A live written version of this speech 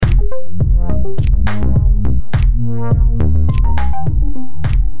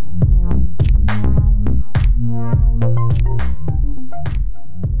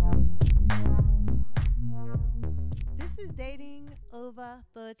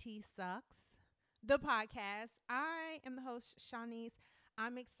Infidelity Sucks, the podcast. I am the host, Shanice.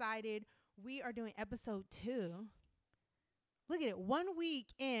 I'm excited. We are doing episode 2. Look at it, 1 week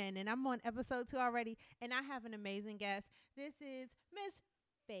in, and I'm on episode 2 already, and I have an amazing guest. This is Miss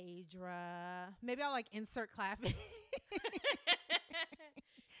Phaedra. Maybe I'll insert clap. Insert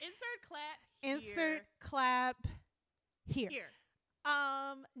clap Insert clap here. Here. No,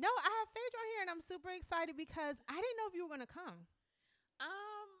 I have Phaedra here, and I'm super excited because I didn't know if you were gonna come.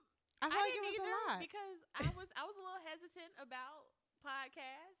 I feel like it didn't was either a lot because I was a little hesitant about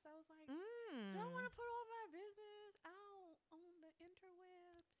podcasts. I was like, do I want to put all my business out on the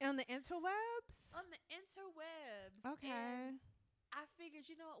interwebs? On the interwebs? On the interwebs. Okay. And I figured,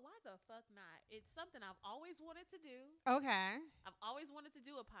 why the fuck not? It's something I've always wanted to do. Okay. I've always wanted to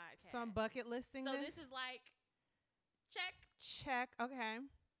do a podcast. So I'm bucket listing So this is like, check. Check. Okay.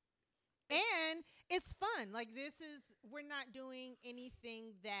 And it's fun. We're not doing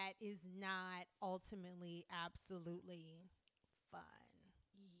anything that is not ultimately absolutely fun.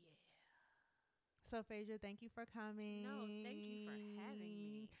 Yeah. So, Phaedra, thank you for coming. No, thank you for having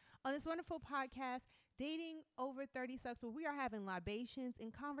me. On this wonderful podcast, Dating Over 30 Sucks, where we are having libations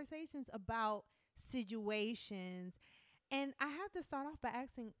and conversations about situations. And I have to start off by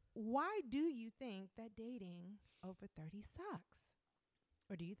asking, why do you think that dating over 30 sucks?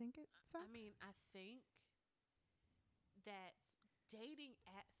 Or do you think it sucks? I mean, I think that dating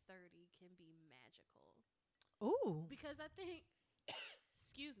at 30 can be magical. Ooh. Because I think,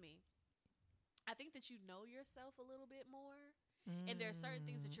 excuse me, I think that you know yourself a little bit more. And there are certain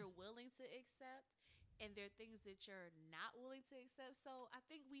things that you're willing to accept. And there are things that you're not willing to accept. So I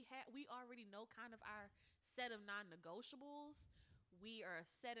think we already know kind of our set of non-negotiables. We are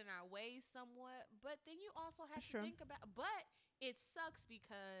set in our ways somewhat. But then you also have to think about, but it sucks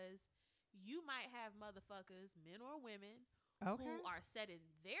because you might have motherfuckers, men or women, who are set in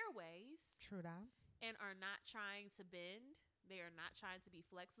their ways. True that. And are not trying to bend. They are not trying to be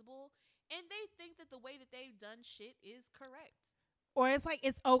flexible. And they think that the way that they've done shit is correct. Or it's like,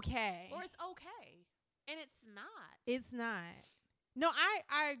 it's okay. Or it's okay. And it's not. It's not. No,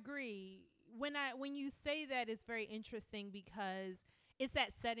 I agree. When you say that, it's very interesting because it's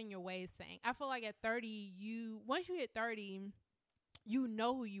that set in your ways thing. I feel like at 30, once you hit 30, you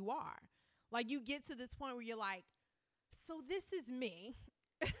know who you are. Like, you get to this point where you're like, so this is me.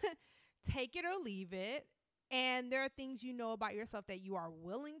 Take it or leave it. And there are things you know about yourself that you are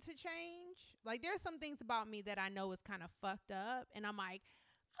willing to change. Like, there are some things about me that I know is kind of fucked up. And I'm like,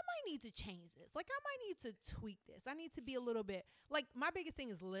 I might need to change this. Like, I might need to tweak this. I need to be a little bit, like, my biggest thing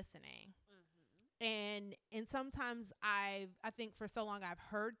is listening. Mm-hmm. And sometimes I think for so long I've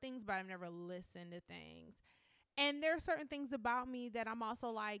heard things, but I've never listened to things. And there are certain things about me that I'm also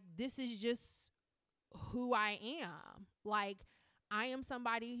like, this is just who I am. Like, I am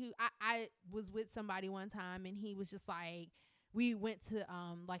somebody who I was with somebody one time, and he was just like, we went to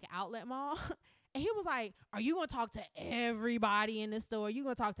like an outlet mall, and he was like, are you going to talk to everybody in the store? You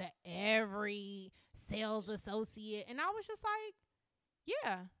going to talk to every sales associate? And I was just like,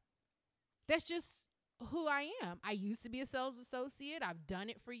 yeah, that's just who I am. I used to be a sales associate. I've done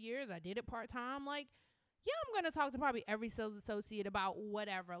it for years. I did it part-time. Like, yeah, I'm going to talk to probably every sales associate about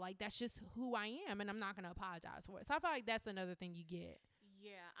whatever. Like, that's just who I am, and I'm not going to apologize for it. So I feel like that's another thing you get.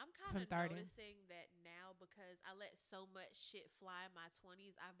 Yeah, I'm kind of noticing that now because I let so much shit fly in my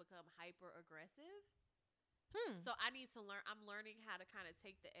 20s, I've become hyper aggressive. So I need to learn. I'm learning how to kind of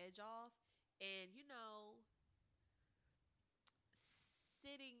take the edge off and,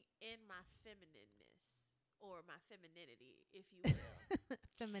 sitting in my feminineness or my femininity, if you will.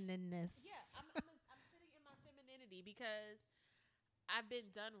 Feminineness. Yeah, I'm sitting in my femininity because I've been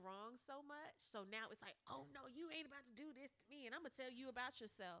done wrong so much. So now it's like, oh no, you ain't about to do this to me, and I'm gonna tell you about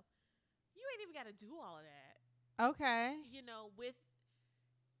yourself. You ain't even got to do all of that. Okay.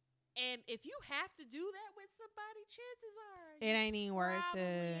 And if you have to do that with somebody, chances are it ain't even worth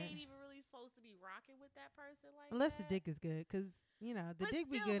it. Ain't even really supposed to be rocking with that person like unless that. The dick is good, because the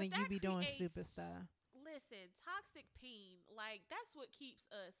dick be good and you be doing stupid stuff. Listen, toxic peen, like that's what keeps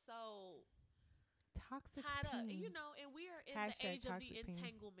us so toxic tied up. peen. And we are in # the age of the toxic peen.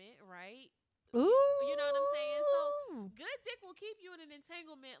 entanglement, right? Ooh. You know what I'm saying? So good dick will keep you in an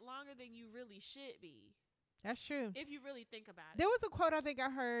entanglement longer than you really should be. That's true. If you really think about it. There was a quote I think I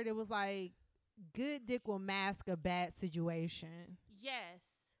heard. It was like, good dick will mask a bad situation. Yes.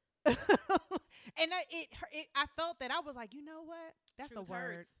 And I felt that. I was like, you know what? That's Truth a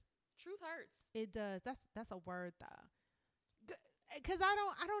word. hurts. Truth hurts. It does. That's a word though. Because I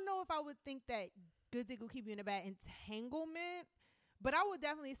don't know if I would think that good dick will keep you in a bad entanglement. But I would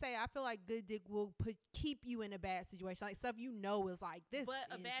definitely say I feel like good dick will keep you in a bad situation, like stuff is like this. But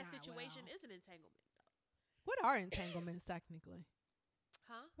a is bad not situation well. is an entanglement, though. What are entanglements technically?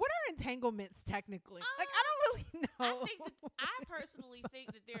 Huh? What are entanglements technically? Like I don't really know. I personally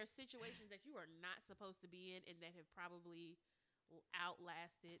think that there are situations that you are not supposed to be in, and that have probably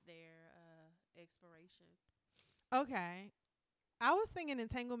outlasted their expiration. Okay. I was thinking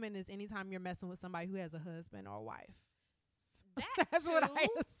entanglement is anytime you're messing with somebody who has a husband or a wife. That's what I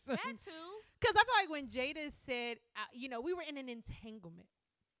assumed. That too. Because I feel like when Jada said, we were in an entanglement,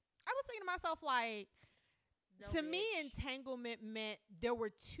 I was thinking to myself, like, to me, entanglement meant there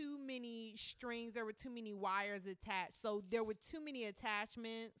were too many strings, there were too many wires attached. So there were too many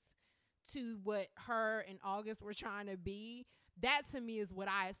attachments to what her and August were trying to be. That to me is what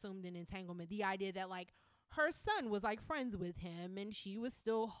I assumed in entanglement. The idea that like her son was like friends with him and she was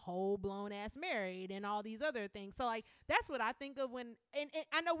still whole blown ass married and all these other things. So like that's what I think of when, and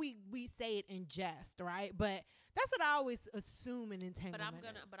I know we say it in jest, right? But that's what I always assume in entanglement.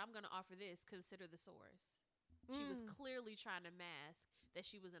 But I'm gonna offer this. Consider the source. She was clearly trying to mask that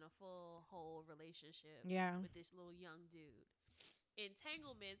she was in a full whole relationship with this little young dude.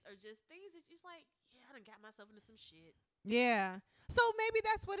 Entanglements are just things that just like, yeah, I done got myself into some shit. Yeah. So maybe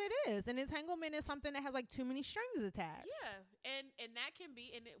that's what it is. An entanglement is something that has like too many strings attached. Yeah. And that can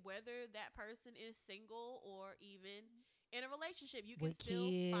be in it, whether that person is single or even in a relationship. You can still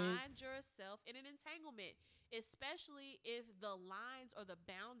find yourself in an entanglement, especially if the lines or the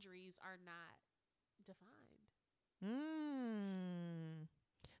boundaries are not defined.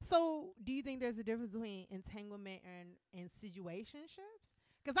 So do you think there's a difference between entanglement and situationships?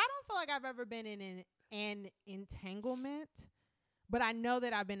 Because I don't feel like I've ever been in an entanglement, but I know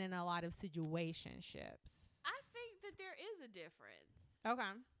that I've been in a lot of situationships. I think that there is a difference. Okay.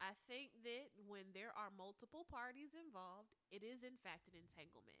 I think that when there are multiple parties involved, it is in fact an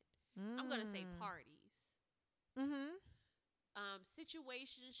entanglement. I'm going to say parties.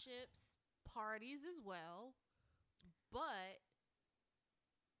 Situationships, parties as well. But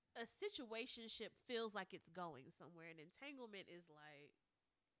a situationship feels like it's going somewhere. An entanglement is like,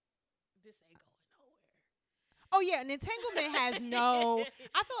 this ain't going nowhere. Oh, yeah. An entanglement has no...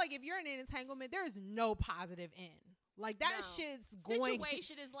 I feel like if you're in an entanglement, there is no positive end. Like, that shit's going...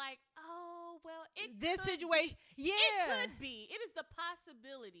 Situation is like, oh, well, situation... Yeah. It could be. It is the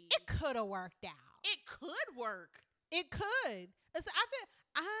possibility. It could have worked out. It could work. It could. So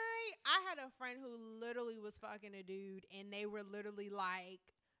I had a friend who literally was fucking a dude, and they were literally like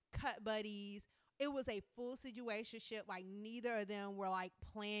cut buddies. It was a full situationship. Like neither of them were like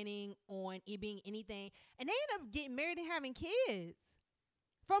planning on it being anything, and they ended up getting married and having kids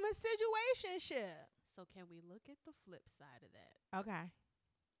from a situationship. So can we look at the flip side of that? Okay.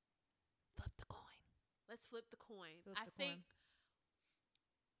 Flip the coin. Let's flip the coin. I think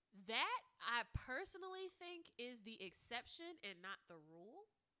that I personally think is the exception and not the rule.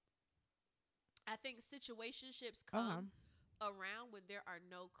 I think situationships come around when there are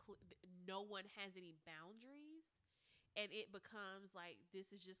no one has any boundaries, and it becomes like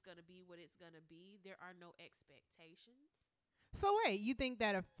this is just going to be what it's going to be. There are no expectations. So wait, you think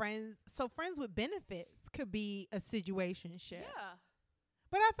that friends with benefits could be a situationship? Yeah.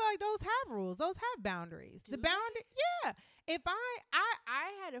 But I feel like those have rules. Those have boundaries. The boundary, yeah. If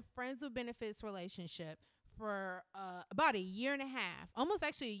I had a friends with benefits relationship for about a year and a half, almost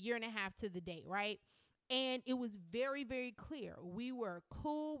actually a year and a half to the date, right? And it was very, very clear. We were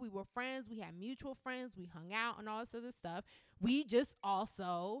cool. We were friends. We had mutual friends. We hung out and all this other stuff. We just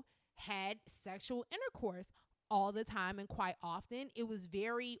also had sexual intercourse all the time and quite often. It was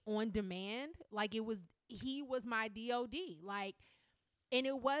very on demand. Like he was my DOD. Like, and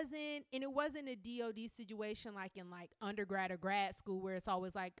it wasn't a DOD situation like in like undergrad or grad school where it's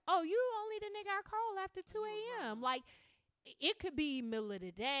always like, oh, you only the nigga I call after 2 a.m. Like, it could be middle of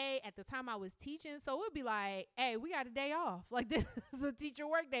the day. At the time I was teaching, so it would be like, hey, we got a day off. Like, this is a teacher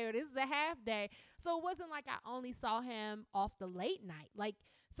work day or this is a half day. So it wasn't like I only saw him off the late night. Like,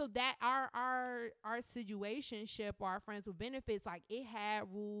 so that our situationship or our friends with benefits, like, it had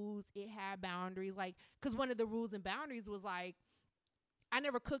rules, it had boundaries. Like, because one of the rules and boundaries was like, I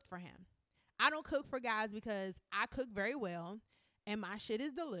never cooked for him. I don't cook for guys because I cook very well and my shit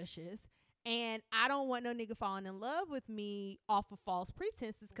is delicious. And I don't want no nigga falling in love with me off of false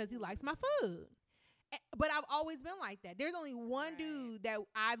pretenses because he likes my food. But I've always been like that. There's only one dude that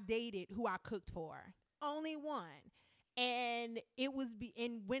I've dated who I cooked for. Only one. And it was,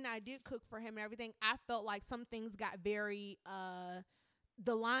 and when I did cook for him and everything, I felt like some things got very,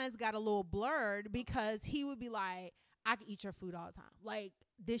 the lines got a little blurred because he would be like, I could eat your food all the time. Like,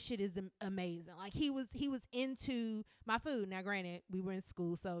 this shit is amazing. Like, he was into my food. Now, granted, we were in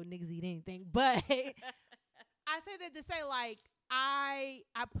school, so niggas eat anything. But I say that to say, like, I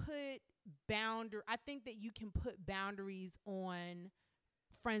put I think that you can put boundaries on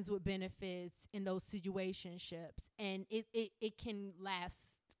friends with benefits in those situationships, and it can last.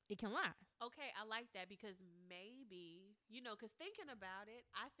 It can last. Okay, I like that because maybe, because thinking about it,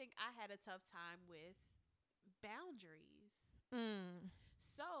 I think I had a tough time with boundaries.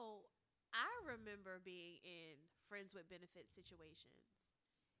 So I remember being in friends with benefit situations,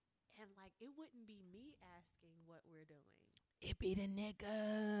 and like it wouldn't be me asking what we're doing. It be the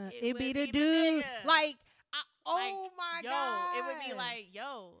nigga. It It be would the be the dude. nigga. Like, Like, oh my yo, god. it would be like,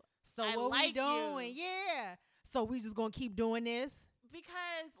 yo, so I what like we doing? you. Yeah. So we just gonna keep doing this?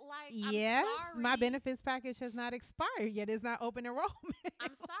 Because like, Yes. I'm sorry. My benefits package has not expired yet. It's not open enrollment.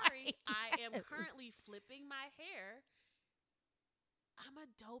 I'm sorry. Like, I am yes. currently flipping my hair. I'm a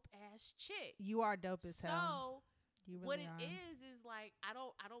dope ass chick. You are dope as hell. So You really what are. it is like I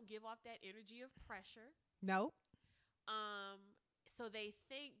don't give off that energy of pressure. Nope. So they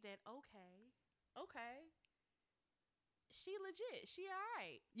think that okay, she legit, she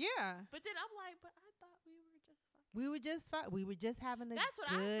alright. Yeah. But then I'm like, but I thought we were just fucking. We were just fine. We were just having a That's what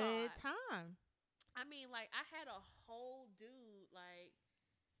I good thought. time. I mean, like I had a whole dude like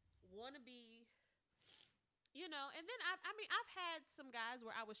wanna be, and then I mean I've had some guys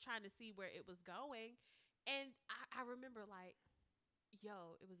where I was trying to see where it was going, and I remember like,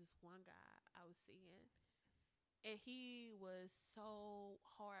 yo, it was this one guy I was seeing. And he was so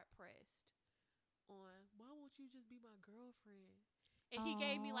hard pressed on, why won't you just be my girlfriend? And he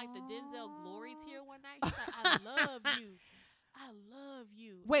gave me like the Denzel glory tier one night. He's like, I love you. I love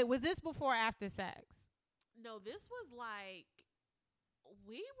you. Wait, was this before or after sex? No, this was like,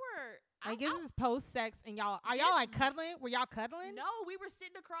 we were. I guess it's post sex, and y'all like cuddling? Were y'all cuddling? No, we were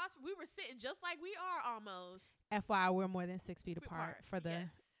sitting across. We were sitting just like we are almost. FYI, we're more than 6 feet apart for the.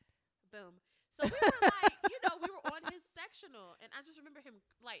 Yes. Boom. So we were like, we were on his sectional, and I just remember him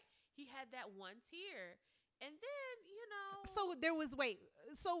like he had that one tier, and then So there was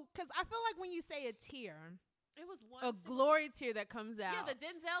because I feel like when you say a tier, it was one a glory tier that comes out. Yeah, the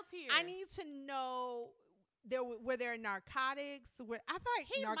Denzel tier. I need to know were there narcotics? I feel like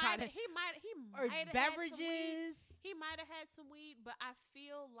he narcotics might or have beverages. He might have had some weed, but I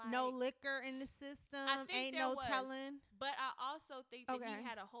feel like No liquor in the system. I think Ain't there no was. telling. But I also think that Okay. he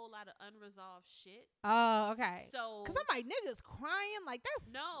had a whole lot of unresolved shit. Oh, okay. So, because I'm like, niggas crying like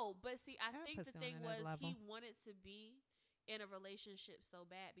that's no, but see, I That think the puts thing on was another he level. wanted to be in a relationship so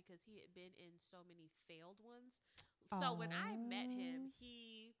bad because he had been in so many failed ones. So when I met him,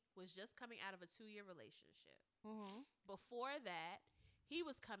 he was just coming out of a 2-year relationship. Before that, he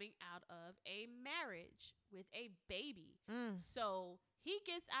was coming out of a marriage with a baby. So he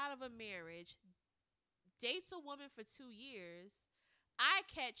gets out of a marriage, dates a woman for 2 years. I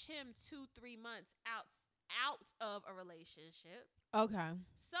catch him 2-3 months out of a relationship. Okay.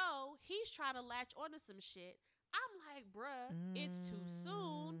 So he's trying to latch onto some shit. I'm like, bruh, it's too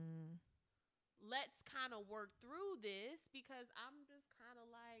soon. Let's kind of work through this because I'm just kind of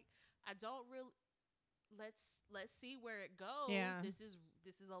like, I don't really. Let's see where it goes. Yeah. This is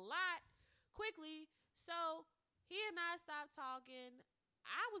a lot quickly. So he and I stopped talking.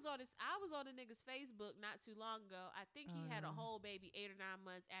 I was on a nigga's Facebook not too long ago. I think he had a whole baby 8 or 9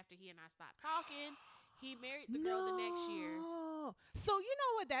 months after he and I stopped talking. He married the girl the next year. So you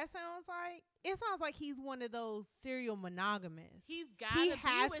know what that sounds like? It sounds like he's one of those serial monogamists. He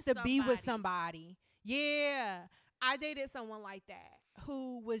has to be with somebody. Yeah. I dated someone like that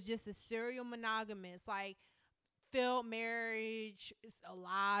who was just a serial monogamist, like failed marriage, a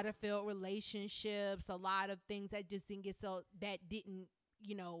lot of failed relationships, a lot of things that just didn't get kind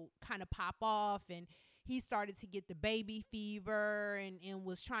of pop off. And he started to get the baby fever and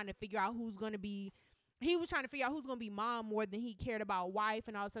was trying to figure out who's going to be mom more than he cared about wife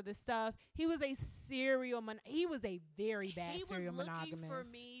and all this other stuff. He was a he was a very bad serial monogamist. He was looking for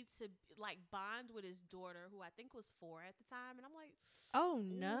me to like bond with his daughter, who I think was 4 at the time, and I'm like, oh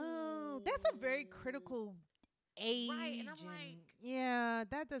no, that's a very critical age. Right, and I'm like, yeah,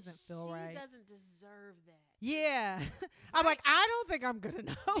 that doesn't feel right. She doesn't deserve that. Yeah. I'm like, I don't think I'm good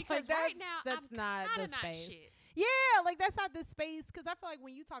enough. Because like, right now, that's I'm not the not space. shit. Yeah, like that's not the space. Because I feel like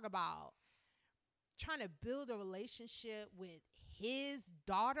when you talk about trying to build a relationship with his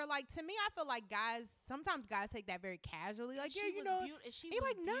daughter, like to me, I feel like sometimes guys take that very casually. Like, she yeah, was and she was was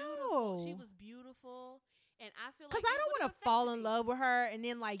like, beautiful. no. She was beautiful. And I feel Because like I don't want to fall in love with her and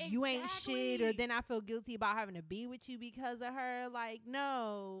then, like, you ain't shit, or then I feel guilty about having to be with you because of her. Like,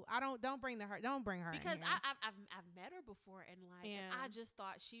 no, I don't bring her. Don't bring her because in here. I've met her before, and like, and I just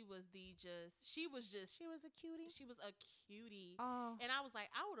thought she was she was a cutie. She was a cutie. Oh. And I was like,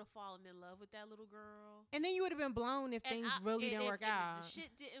 I would have fallen in love with that little girl. And then you would have been blown if things really didn't work out. If the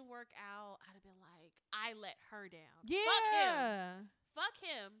shit didn't work out, I'd have been like, I let her down. Yeah. Fuck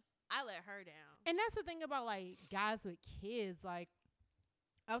him. I let her down. And that's the thing about, like, guys with kids. Like,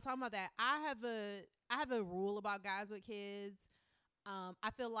 I was talking about that. I have a rule about guys with kids.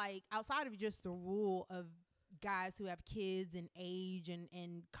 I feel like outside of just the rule of guys who have kids and age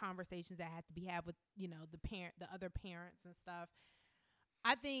and conversations that have to be had with, you know, the other parents and stuff,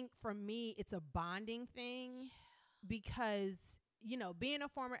 I think for me it's a bonding thing, because, you know, being a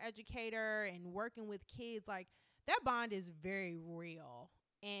former educator and working with kids, like, that bond is very real.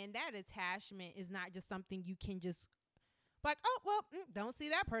 And that attachment is not just something you can just, like, oh, well, don't see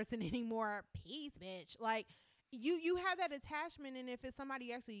that person anymore. Peace, bitch. Like, you have that attachment, and if it's somebody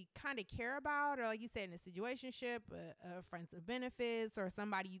you actually kind of care about, or like you said, in a situationship, friends of benefits, or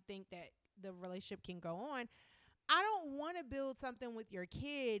somebody you think that the relationship can go on, I don't want to build something with your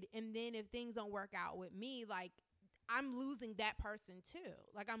kid, and then if things don't work out with me, like, I'm losing that person too.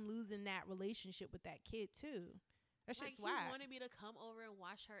 Like, I'm losing that relationship with that kid too. That shit's like, whack. He wanted me to come over and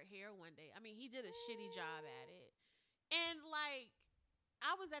wash her hair one day. I mean, he did a shitty job at it. And, like,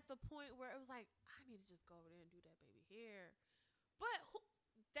 I was at the point where it was like, I need to just go over there and do that baby hair. But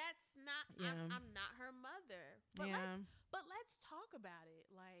that's not, I'm not her mother. But let's talk about it.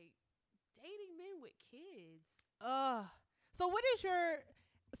 Like, dating men with kids. So what is your...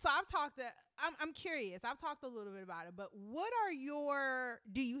 So I'm curious. I've talked a little bit about it, but what are your...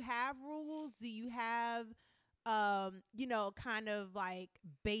 Do you have rules? Do you have... you know, kind of like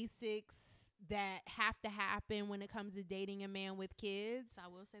basics that have to happen when it comes to dating a man with kids? So I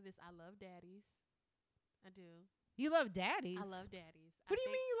will say this: I love daddies. I do. You love daddies? I love daddies. What do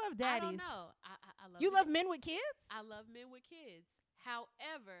you mean you love daddies? I don't know. I love. You love men with kids? I love men with kids.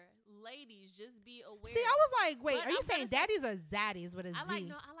 However, ladies, just be aware. See, I was like, wait, are you saying daddies or zaddies with a Z?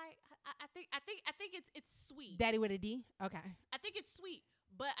 I think it's sweet. Daddy with a D? Okay. I think it's sweet.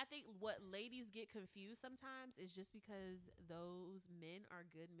 But I think what ladies get confused sometimes is just because those men are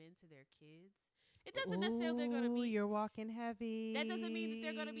good men to their kids. It doesn't necessarily they're going to be... You're walking heavy. That doesn't mean that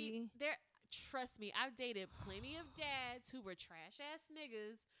they're going to be... Trust me, I've dated plenty of dads who were trash-ass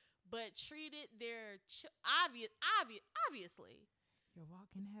niggas, but treated their... obviously. You're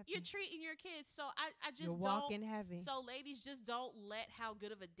walking heavy. You're treating your kids. So I just You're walking heavy. So ladies, just don't let how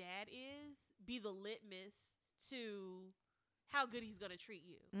good of a dad is be the litmus to... how good he's gonna treat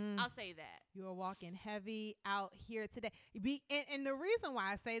you. I'll say that. You are walking heavy out here today. And the reason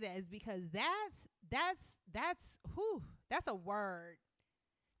why I say that is because that's a word.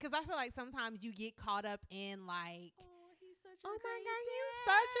 Because I feel like sometimes you get caught up in, like, he's such a oh my great God, dad. he's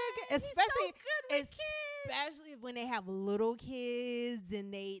such a good, especially so good with kids. Especially when they have little kids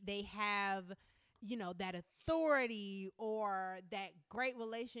and they have, you know, that authority or that great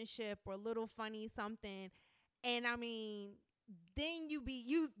relationship or little funny something. And I mean, then you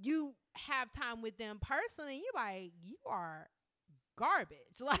have time with them personally, you like, you are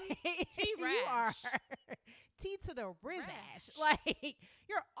garbage. Like, you are T to the Rizash. Like,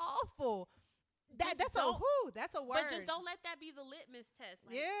 you're awful. That's a word. But just don't let that be the litmus test.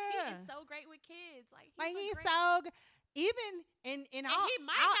 Like, he is so great with kids. He's so good. Even and I'll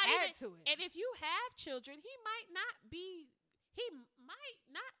add to it. And if you have children, he might not be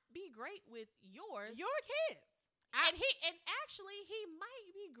great with your kids. And actually, he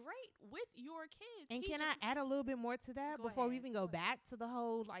might be great with your kids. And can I add a little bit more to that before we even go back to the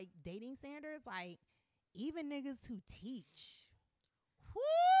whole, like, dating standards? Like, even niggas who teach. Whoo!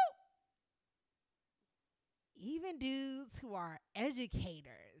 Even dudes who are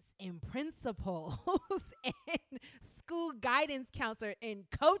educators and principals and school guidance counselor and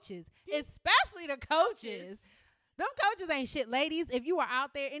coaches, especially the coaches. Them coaches ain't shit, ladies. If you are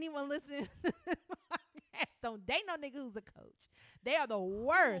out there, anyone listening, don't date no nigga who's a coach. They are the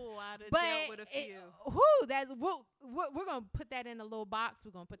worst. Ooh, I'd have dealt with a few. We're gonna put that in a little box.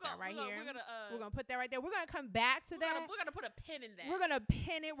 We're gonna put that right here. We're gonna put that right there. We're gonna come back to that. We're gonna put a pin in that. We're gonna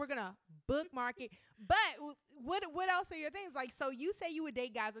pin it. We're gonna bookmark it. But what else are your things? Like, so you say you would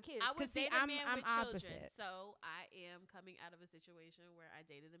date guys with kids. I would date a man with opposite. children. So I am coming out of a situation where I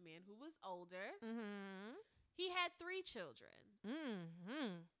dated a man who was older. Mm-hmm. He had 3 children.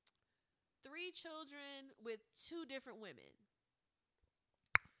 Mm-hmm. 3 children with 2 different women.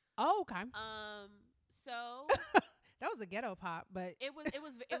 Oh, okay. So That was a ghetto pop, but It was it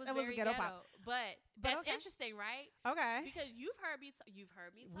was It was a very ghetto ghetto, pop. but But that's okay. interesting, right? okay. Because you've heard me talk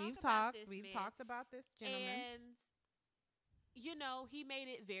We've about talked. this We've man, talked about this gentleman. and he made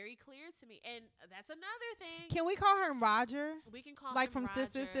it very clear to me, and that's another thing. Can we call him Roger? We can call Like him from Roger.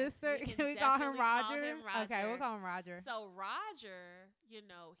 Sister Sister? We Can we call him definitely Roger? him Okay, we'll Roger. call him Roger. So Roger, he's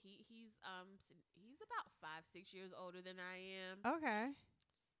about 5-6 years older than I am. Okay.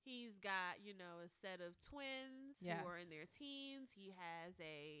 He's got a set of twins who are in their teens. He has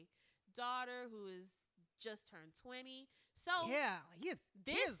a daughter who is just turned 20. So Yeah, this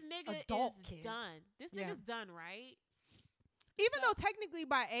nigga adult is kids. done. This Yeah. nigga's done, right? Even So- though technically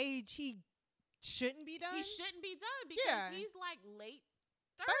by age he shouldn't be done. He shouldn't be done because Yeah. he's like late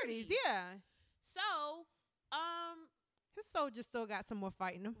 30s. 30s. Yeah. So, His soldier still got some more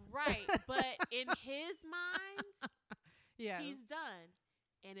fighting him. right, but in his mind, Yeah. he's done.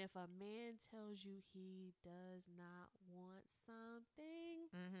 And if a man tells you he does not want something,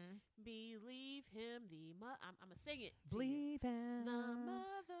 mm-hmm. believe him. I'm gonna sing it. To you. Believe him. The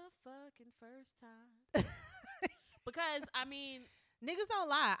motherfucking first time. Because Niggas don't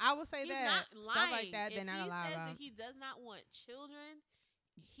lie. I would say he's that. not Stuff lying. like that, they're If not he gonna lie says about. that he does not want children,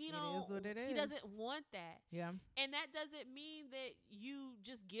 he It don't. is what it He is. doesn't want that, Yeah. and that doesn't mean that you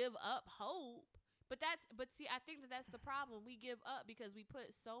just give up hope. But see, I think that's the problem. We give up because we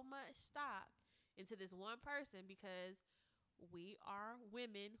put so much stock into this one person because we are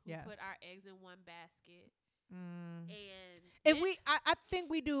women who Yes. put our eggs in one basket. Mm. And If I think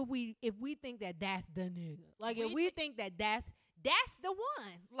we do if we think that that's the nigga. Like if we think that that's the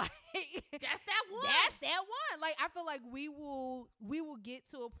one. Like that's that one. That's that one. Like I feel like we will get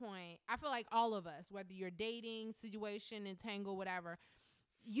to a point. I feel like all of us, whether you're dating, situation, entangle, whatever,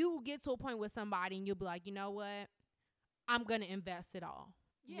 you will get to a point with somebody and you'll be like, you know what? I'm gonna invest it all.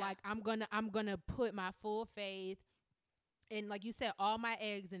 Yeah. Like I'm gonna put my full faith and, like you said, all my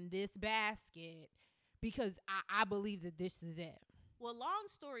eggs in this basket because I believe that this is it. Well, long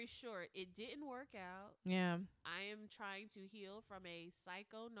story short, it didn't work out. Yeah. I am trying to heal from a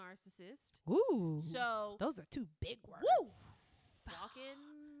psycho narcissist. Ooh. So those are two big words.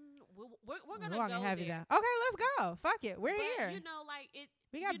 woo, we're gonna walking go heavy there. there. Okay, let's go. Fuck it. We're But, here. like it.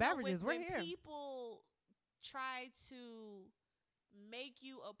 We got beverages. We're when here. People try to make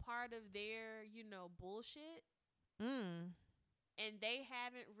you a part of their, bullshit, Mm. and they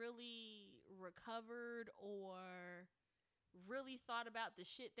haven't really recovered or really thought about the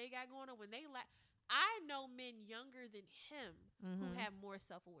shit they got going on. When they I know men younger than him who Mhm. have more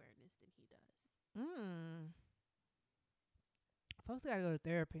self-awareness than he does. Mm. Folks gotta go to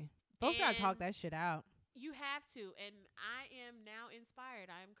therapy. Folks gotta talk And that shit out. You have to, and I am now inspired.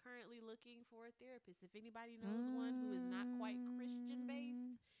 I am currently looking for a therapist. If anybody knows one who is not quite Christian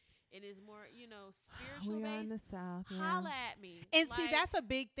based and is more, spiritual We are in based, the South. Yeah. holla at me. And see, Like, that's a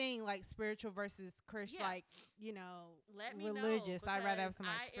big thing, like spiritual versus Christian, Yeah. like, let me religious. know, I'd rather have because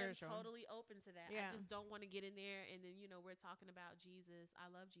somebody I spiritual. am totally open to that. Yeah. I just don't want to get in there and then we're talking about Jesus. I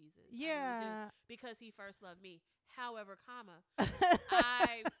love Jesus. I really do, Yeah. because he first loved me. However,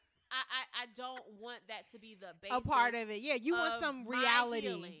 I don't want that to be the basis. A part of it. Yeah, you want of some my reality.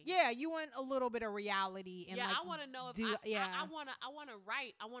 healing. Yeah, you want a little bit of reality. And Yeah, like, I want to know if do- I want to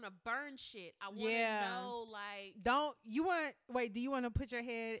write. I want to burn shit. I want to Yeah. know, like, do you want to put your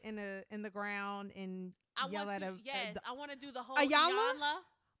head in the ground and I yell want at to. Yes, I want to do the whole a Yanla?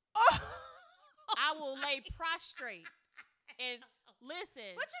 Yanla. I will lay prostrate and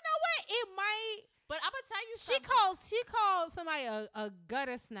listen. But you know what? It might. But I'm gonna tell you She something. calls somebody a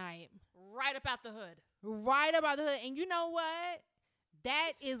gutter snipe right about the hood. right about the hood, and you know what?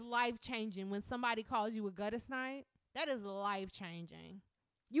 That is life changing. When somebody calls you a gutter snipe, that is life changing.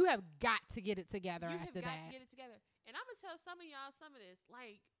 You have got to get it together You after have got that. to get it together. And I'm gonna tell some of y'all some of this.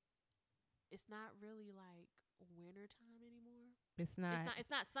 Like, it's not really like winter time anymore. It's not. It's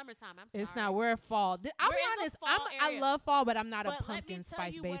not summertime. I'm sorry. It's not. We're fall. I'll We're be in the honest. fall I area. love fall, but I'm not But a pumpkin let me tell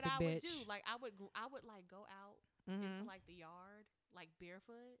spice you basic what I bitch. would do. Like, I would like go out into Mm-hmm. like the yard, like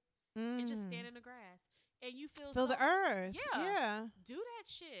barefoot, and just stand in the grass, and you feel Feel so, the earth. Yeah. Yeah. do that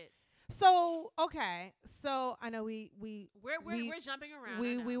shit. So okay. So I know we're We're jumping around. I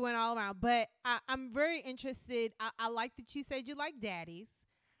we know. went all around, but I'm very interested. I like that you said you like daddies.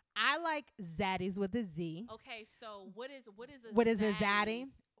 I like zaddies with a Z. Okay, so what is a What is a zaddy? zaddy?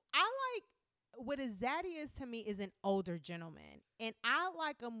 I like what a zaddy is to me is an older gentleman, and I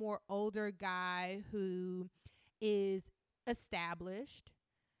like a more older guy who is established,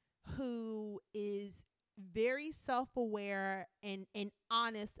 who is very self-aware and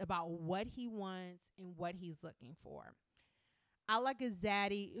honest about what he wants and what he's looking for. I like a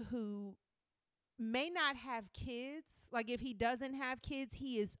zaddy who may not have kids. Like if he doesn't have kids,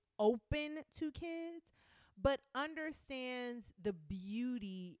 he is open to kids, but understands the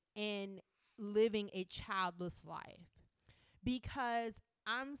beauty in living a childless life. Because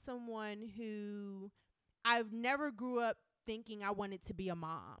I'm someone who I've never grew up thinking I wanted to be a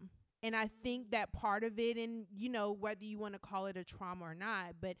mom. And I think that part of it, and you know, whether you want to call it a trauma or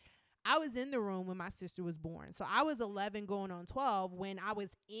not, but I was in the room when my sister was born. So I was 11 going on 12 when I was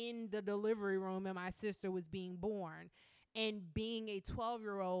in the delivery room and my sister was being born. And being a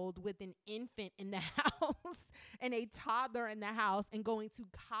 12-year-old with an infant in the house and a toddler in the house and going to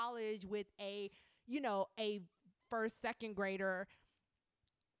college with a, you know, a first, second grader,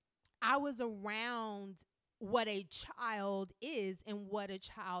 I was around what a child is and what a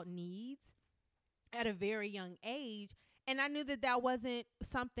child needs at a very young age. And I knew that that wasn't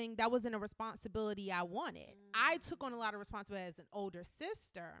something, that wasn't a responsibility I wanted. I took on a lot of responsibility as an older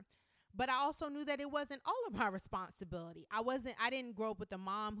sister, but I also knew that it wasn't all of my responsibility. I didn't grow up with a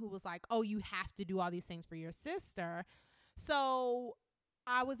mom who was like, oh, you have to do all these things for your sister. So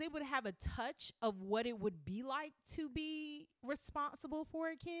I was able to have a touch of what it would be like to be responsible for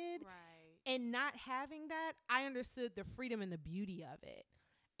a kid. Right. And not having that, I understood the freedom and the beauty of it.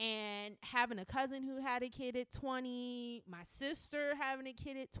 And having a cousin who had a kid at 20, my sister having a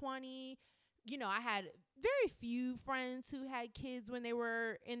kid at 20, you know, I had very few friends who had kids when they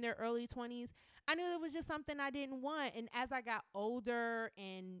were in their early 20s. I knew it was just something I didn't want. And as I got older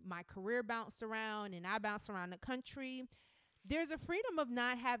and my career bounced around and I bounced around the country, there's a freedom of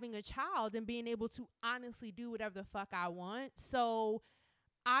not having a child and being able to honestly do whatever the fuck I want. So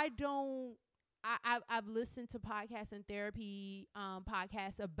I've listened to podcasts and therapy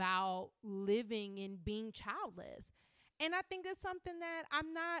podcasts about living and being childless. And I think it's something that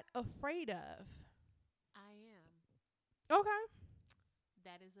I'm not afraid of. I am. Okay.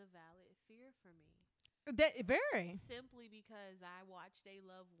 That is a valid fear for me. That very. Simply because I watched a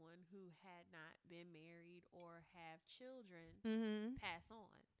loved one who had not been married or have children pass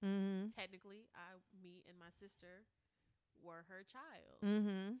on. Technically, me and my sister were her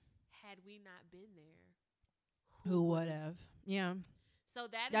child. Had we not been there, who would have? Yeah. So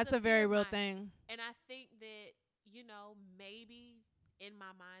that's a very real thing. And I think that, you know, maybe in my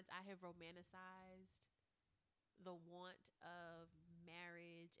mind I have romanticized the want of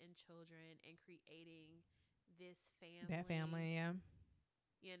marriage and children and creating this family. That family, yeah.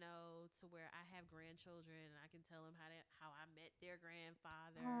 You know, to where I have grandchildren and I can tell them how I met their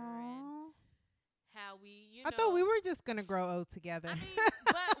grandfather. Aww. And how we, you know. I thought we were just going to grow old together. I mean,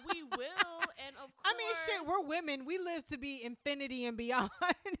 but we will. And of course. I mean, shit, we're women. We live to be infinity and beyond.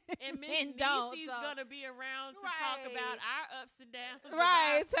 And Miss Niecy's going to be around to talk about our ups and downs.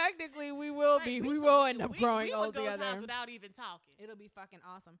 Right. Technically, we will be. We will end up growing old together. We would go without even talking. It'll be fucking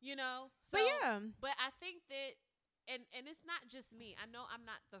awesome. You know? So, but yeah. But I think that, and it's not just me. I know I'm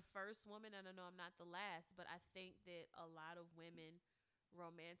not the first woman, and I know I'm not the last, but I think that a lot of women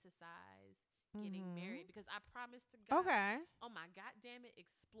romanticize getting married, because I promise to God, on my goddamn it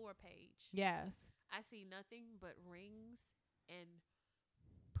Explore page, yes, I see nothing but rings and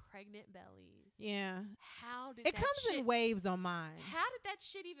pregnant bellies. Yeah. How did it comes in waves on mine? How did that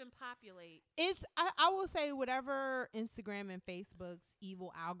shit even populate? It's I will say whatever Instagram and Facebook's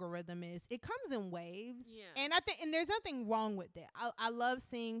evil algorithm is, it comes in waves. Yeah. And I think, and there's nothing wrong with it. I love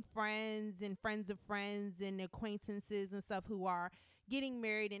seeing friends and friends of friends and acquaintances and stuff who are getting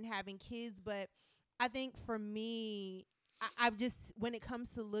married and having kids, but I think for me, I've just, when it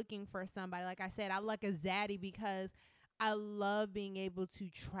comes to looking for somebody, like I said, I like a zaddy because I love being able to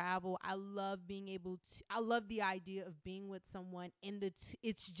travel. I love the idea of being with someone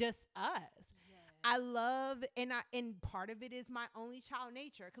it's just us. Yes. I love, and part of it is my only child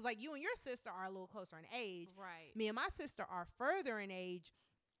nature. Cause like you and your sister are a little closer in age. Right. Me and my sister are further in age.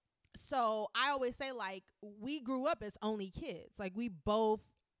 So I always say, like, we grew up as only kids. Like, we both,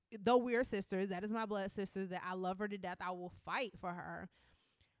 though we're sisters, that is my blood sister, that I love her to death. I will fight for her.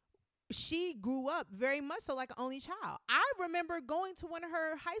 She grew up very much so like an only child. I remember going to one of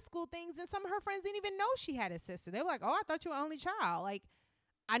her high school things and some of her friends didn't even know she had a sister. They were like, oh, I thought you were an only child. Like,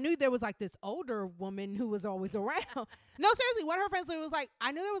 I knew there was like this older woman who was always around. No, seriously, one of her friends was like,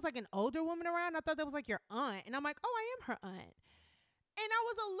 I knew there was like an older woman around. I thought that was like your aunt. And I'm like, oh, I am her aunt. And I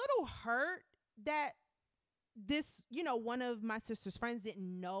was a little hurt that this, you know, one of my sister's friends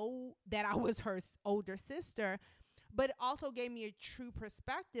didn't know that I was her older sister, but it also gave me a true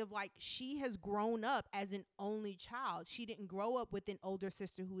perspective. Like, she has grown up as an only child. She didn't grow up with an older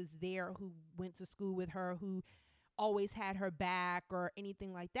sister who was there, who went to school with her, who always had her back or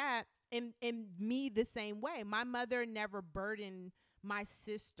anything like that. And me the same way. My mother never burdened my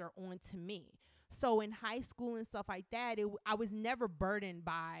sister onto me. So in high school and stuff like that, I was never burdened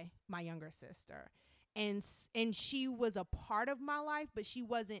by my younger sister. And she was a part of my life, but she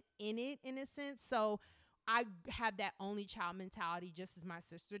wasn't in it in a sense. So I have that only child mentality just as my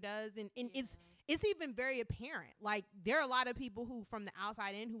sister does. And it's even very apparent. Like, there are a lot of people who from the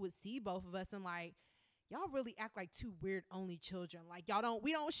outside in who would see both of us and like, y'all really act like two weird only children. Like,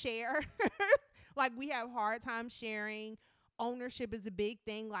 we don't share. Like, we have hard time sharing. Ownership is a big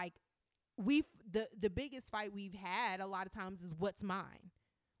thing. Like, the biggest fight we've had a lot of times is what's mine.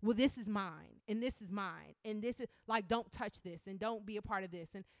 Well, this is mine, and this is mine, and this is like, don't touch this, and don't be a part of this.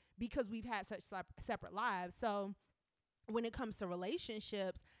 And because we've had such separate lives. So when it comes to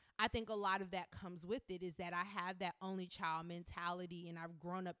relationships, I think a lot of that comes with it is that I have that only child mentality, and I've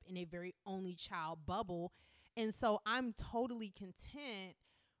grown up in a very only child bubble. And so I'm totally content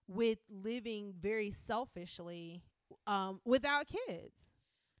with living very selfishly without kids.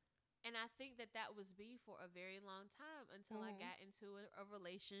 And I think that was me for a very long time until I got into a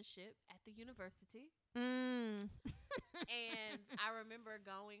relationship at the university. And I remember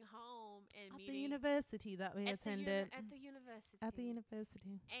going home and meeting. The university that we attended. At the university. At the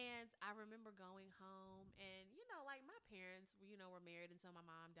university. And I remember going home and, like my parents, were married until my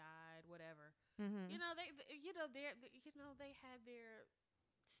mom died, whatever. Mm-hmm. They had their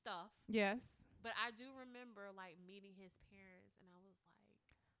stuff. Yes. But I do remember like meeting his parents and I was like,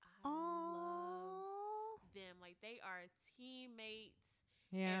 I love them. Like, they are teammates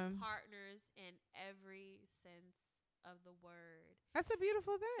and partners in every sense of the word. That's a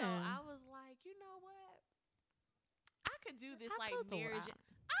beautiful thing. So I was like, you know what? I could do this marriage.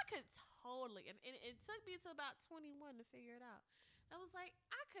 I could totally, and it took me until about 21 to figure it out. I was like,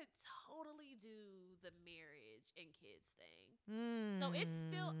 I could totally do the marriage and kids thing. So it's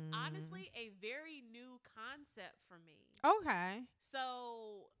still honestly a very new concept for me. Okay.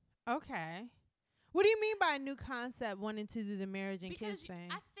 So. Okay. What do you mean by a new concept, wanting to do the marriage and kids thing?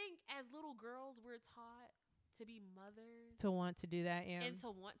 I think as little girls, we're taught to be mothers. To want to do that, yeah. And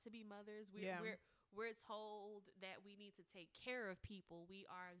to want to be mothers. We're told that we need to take care of people. We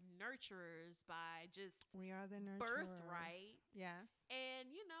are nurturers by just we are the nurturers. Birthright. Yes. And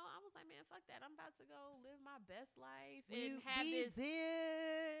I was like, man, fuck that. I'm about to go live my best life and have this.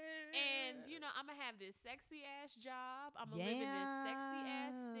 And I'm gonna have this sexy ass job. I'm gonna live in this sexy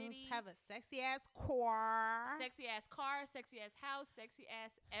ass city. Have a sexy ass car. Sexy ass car, sexy ass house, sexy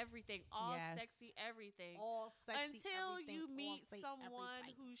ass everything. All sexy everything. All sexy until everything. you meet someone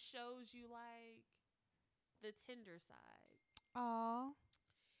who shows you like the tender side. Aww.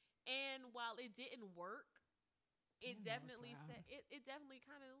 And while it didn't work, it definitely said it definitely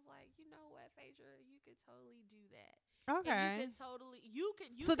kind of was like, you know what, Phaedra, you could totally do that. Okay. And you could totally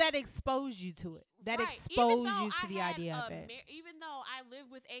so that exposed you to it. That exposed you to the idea of it. Even though I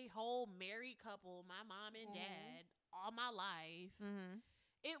lived with a whole married couple, my mom and dad, all my life,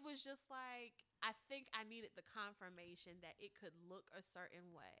 it was just like, I think I needed the confirmation that it could look a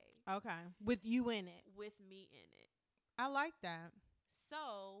certain way. Okay. With you in it. With me in it. I like that.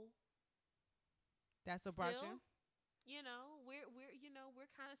 So that's what brought you. We're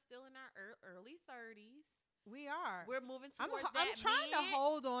kind of still in our early 30s. We are. We're moving towards that. I'm trying to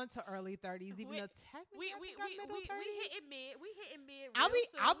hold on to early 30s, even though technically we hitting mid. We hitting mid.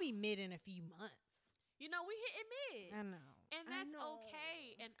 I'll be mid in a few months. We hitting mid. I know. And that's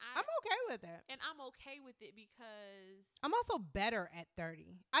okay. And I'm okay with it. And I'm okay with it because I'm also better at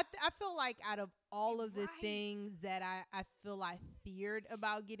 30. I feel like out of all of the things that I feel I feared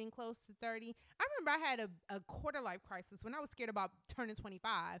about getting close to 30, I remember I had a quarter life crisis when I was scared about turning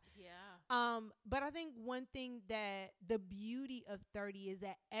 25. Yeah. But I think one thing that the beauty of 30 is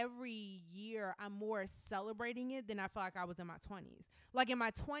that every year I'm more celebrating it than I feel like I was in my 20s. Like in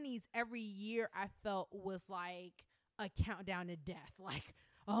my 20s, every year I felt was like a countdown to death. Like,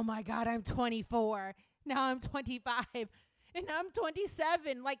 oh my God, I'm 24. Now I'm 25. And I'm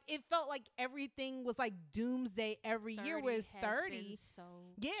 27. Like, it felt like everything was like doomsday every year was 30. So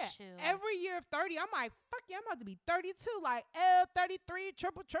chill. Every year of 30, I'm like, fuck yeah, I'm about to be 32. Like, 33,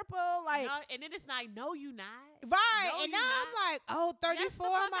 triple. Like, no, and then it's like, no, you not. Right. No, and now I'm like, oh, 34.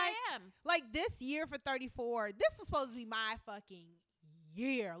 Yes, I'm like, this year for 34, this is supposed to be my fucking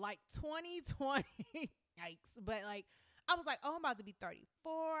year. Like, 2020. Yikes. But like, I was like, oh, I'm about to be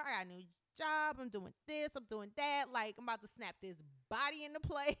 34. I got a new job. I'm doing this. I'm doing that. Like, I'm about to snap this body into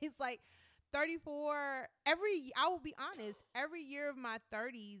place. Like, 34. I will be honest, every year of my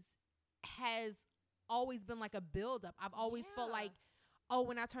 30s has always been like a buildup. I've always felt like, oh,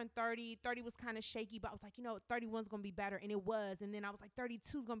 when I turned 30 was kind of shaky, but I was like, 31's going to be better. And it was. And then I was like,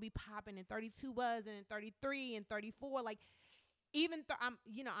 32's going to be popping. And 32 was. And then 33 and 34. Like,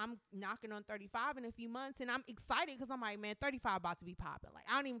 I'm knocking on 35 in a few months, and I'm excited because I'm like, man, 35 about to be popping. Like,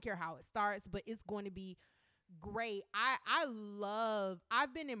 I don't even care how it starts, but it's going to be great.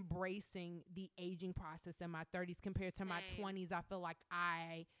 I've been embracing the aging process in my 30s compared to my Same. 20s. I feel like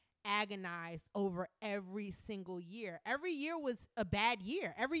I agonized over every single year. Every year was a bad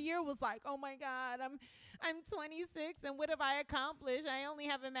year. Every year was like, oh my God, I'm 26 and what have I accomplished? I only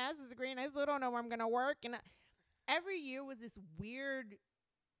have a master's degree and I still don't know where I'm gonna work. And every year was this weird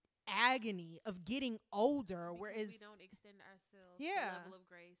agony of getting older, Because whereas we don't extend ourselves Yeah. the level of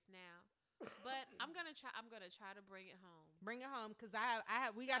grace now. But I'm gonna try to bring it home. bring it home because I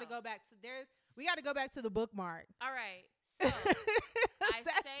have we got to So- go back to the bookmark. All right. So I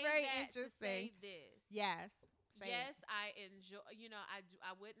That's say very that to interesting. say this. Yes. Say it. Yes, I enjoy.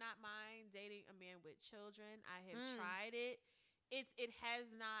 I would not mind dating a man with children. I have tried it. It has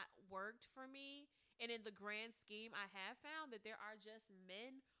not worked for me. And in the grand scheme, I have found that there are just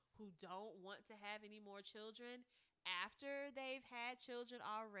men who don't want to have any more children after they've had children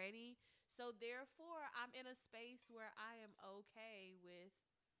already. So therefore, I'm in a space where I am okay with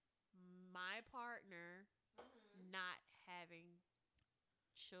my partner not having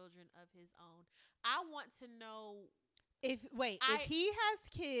children of his own. I want to know. If he has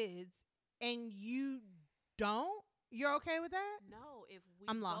kids and you don't, you're okay with that? No, if we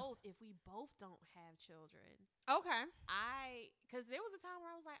I'm lost. both don't have children, Okay. because there was a time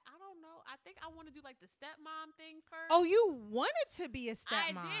where I was like, I don't know. I think I want to do like the stepmom thing first. Oh, you wanted to be a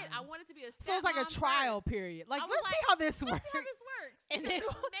I stepmom. did. I wanted to be a stepmom. So it's like a trial first. period. Like, I was let's see like, how this Let's works. see how this works. And then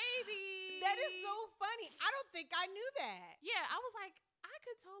maybe that is so funny. I don't think I knew that. Yeah, I was like, I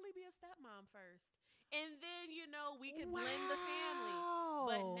could totally be a stepmom first, and then we could blend the family.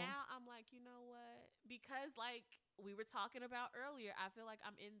 But now I'm like, you know what? Because like we were talking about earlier, I feel like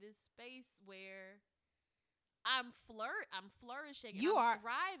I'm in this space where I'm flourishing. You I'm are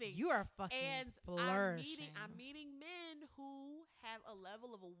thriving. You are fucking and flourishing. I'm meeting men who have a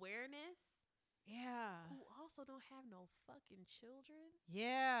level of awareness, Yeah. who also don't have no fucking children.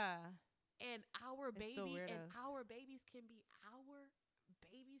 Yeah. And our It's still babies can be our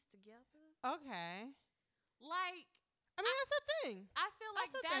babies together. Okay. Like, I mean, that's the thing. I feel like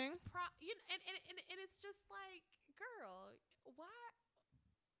That's the that's thing. and it's just like, girl, why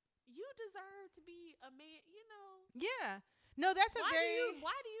you deserve to be a man, Yeah. No, that's a why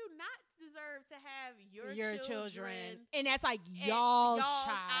do you not deserve to have your children. And that's like and y'all's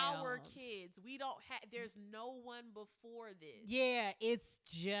child. our kids? We don't have. There's no one before this. Yeah, it's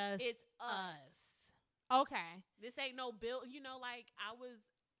just It's us. Okay. This ain't no bill. Like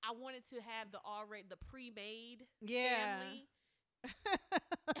I wanted to have the pre-made Yeah. family.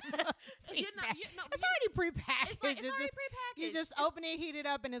 It's already prepackaged. It's already prepackaged. You just open it, heat it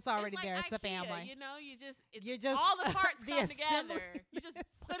up, and it's already like there. It's a IKEA, family. You just all the parts come together. You just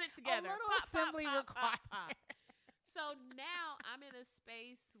put it together. A little Pop, pop, assembly pop, pop, required. pop. So now I'm in a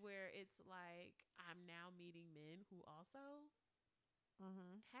space where it's like I'm now meeting men who also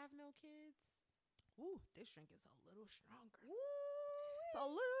have no kids. Ooh, this drink is a little stronger. It's a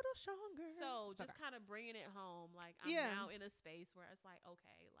little stronger. So It's just okay. kind of bringing it home. Like I'm Yeah. now in a space where it's like,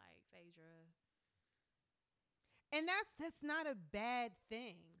 okay, like Phaedra. And that's not a bad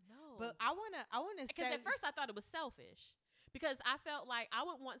thing. No. But I wanna Because say at first I thought it was selfish. Because I felt like I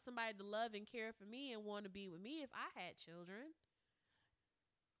would want somebody to love and care for me and want to be with me if I had children.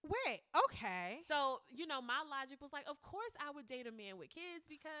 wait, okay. So, my logic was like, of course I would date a man with kids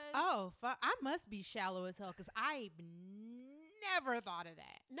because Oh, fuck! I must be shallow as hell because I never thought of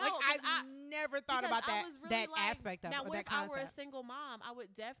that. No, like, 'cause I never thought because about I that was really like, aspect of now it, or what that if I were a concept. single mom, I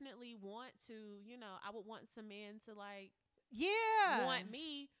would definitely want to, I would want some man to like Yeah. want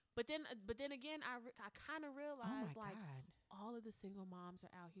me. But then again, I kind of Oh realized my like god. all of the single moms are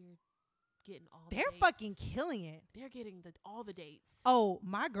out here getting all They're the dates. fucking killing it. They're getting all the dates. Oh,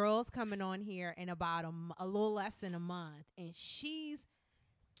 my girl's coming on here in about a little less than a month, and she's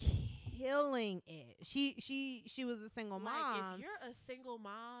killing it. She was a single Like, mom. if you're a single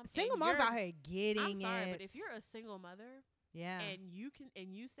mom, Single and moms you're- out here getting I'm sorry, it. but if you're a single mother yeah, and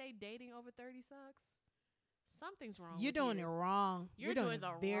you say dating over 30 sucks, something's wrong. you're with doing you. it wrong. You're doing it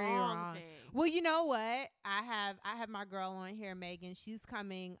the very wrong thing. Well, you know what? I have my girl on here, Megan. She's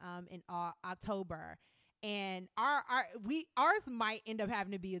coming in October, and ours might end up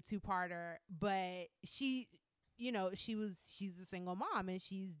having to be a 2-parter, but she's a single mom and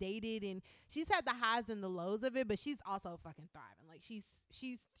she's dated and she's had the highs and the lows of it, but she's also fucking thriving. Like she's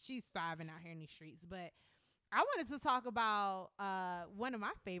thriving out here in these streets. But I wanted to talk about one of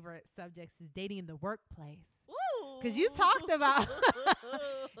my favorite subjects is dating in the workplace. Ooh. Because you talked about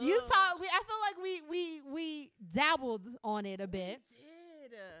I feel like we dabbled on it a bit. We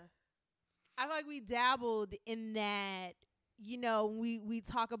did. I feel like we dabbled in that, we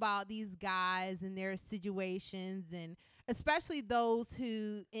talk about these guys and their situations, and especially those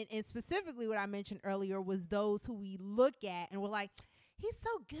who, and specifically what I mentioned earlier was those who we look at and we're like, he's so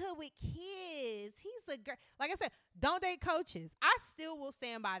good with kids. He's a girl. Like I said, don't date coaches. I still will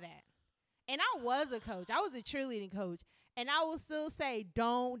stand by that. And I was a coach. I was a cheerleading coach. And I will still say,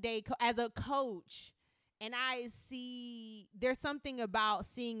 don't date as a coach. And I see there's something about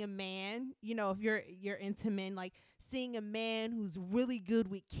seeing a man, if you're into men, like seeing a man who's really good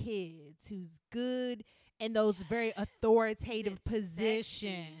with kids, who's good in those very authoritative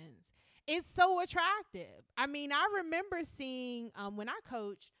positions. It's so attractive. I mean, I remember seeing when I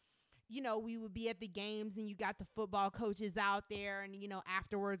coached, we would be at the games and you got the football coaches out there, and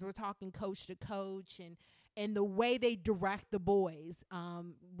afterwards we're talking coach to coach, and the way they direct the boys.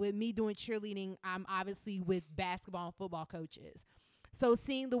 With me doing cheerleading, I'm obviously with basketball and football coaches. So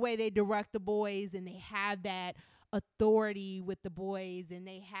seeing the way they direct the boys, and they have that authority with the boys, and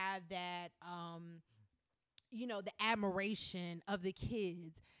they have that, the admiration of the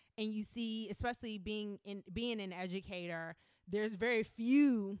kids. And you see, especially being an educator, there's very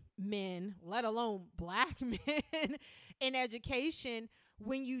few men, let alone black men, in education.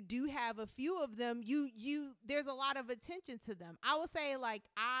 When you do have a few of them, there's a lot of attention to them. I would say, like,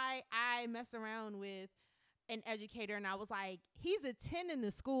 I mess around with an educator, and I was like, he's a 10 in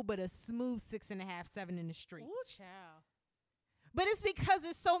the school, but a smooth 6.5, 7 in the streets. Ooh, child. But it's because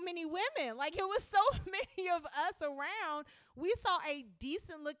there's so many women. Like, it was so many of us around. We saw a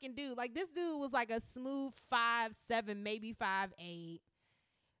decent looking dude. Like, this dude was like a smooth 5'7", maybe 5'8".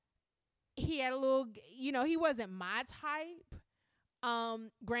 He had a little, he wasn't my type.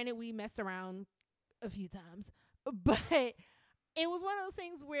 Granted, we messed around a few times, but it was one of those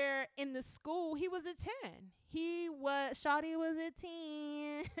things where in the school, he was a 10. Shawty was a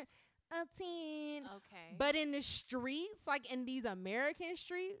 10. A 10. Okay. But in the streets, like in these American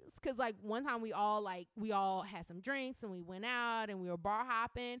streets, because like one time we all had some drinks and we went out and we were bar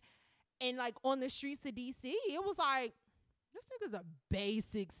hopping, and like on the streets of DC, it was like, this nigga's a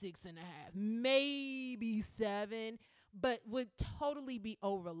basic 6.5, maybe 7, but would totally be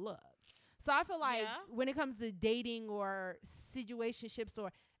overlooked. So I feel like when it comes to dating or situationships, or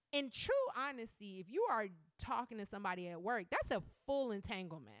in true honesty, if you are talking to somebody at work, that's a full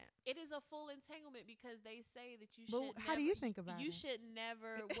entanglement. It is a full entanglement because they say that you should. How do you think about it? You should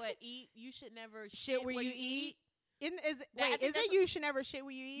never eat. You should never shit where you eat. Is it you should never shit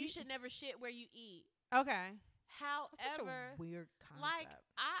where you eat? You should never shit where you eat. Okay. However, weird concept.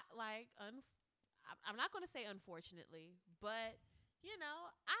 I'm not going to say unfortunately, but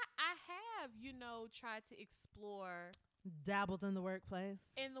I have tried to explore, dabbled in the workplace.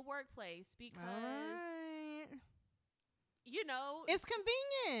 Because it's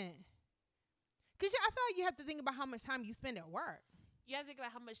convenient. Because I feel like you have to think about how much time you spend at work. You have to think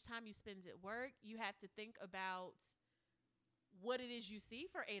about how much time you spend at work. You have to think about what it is you see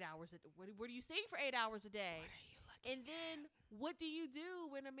for 8 hours. What are you seeing for 8 hours a day? And then what do you do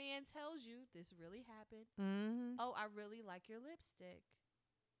when a man tells you this really happened? Mm-hmm. Oh, I really like your lipstick.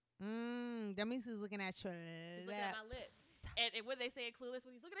 That means he's looking at your lips. He's looking at my lips. And what they say in Clueless,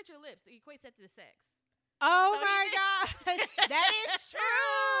 when he's looking at your lips, he equates that to sex. Oh, so my God. That is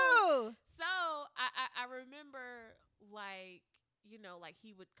true. So I remember, like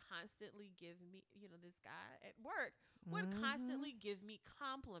he would constantly give me, this guy at work would constantly give me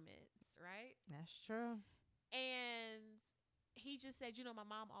compliments, right? That's true. And he just said, my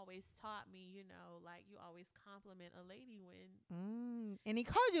mom always taught me, like you always compliment a lady when. And he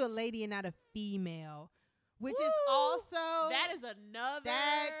called you a lady and not a female, which is also. That is another.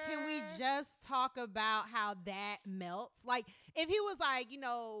 Can we just talk about how that melts? Like, if he was like, he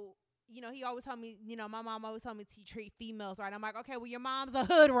always told me, my mom always told me to treat females right. I'm like, okay, well, your mom's a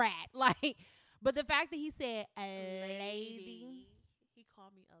hood rat. Like, but the fact that he said a lady. He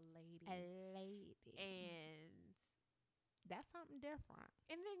called me a lady. A lady. And that's something different.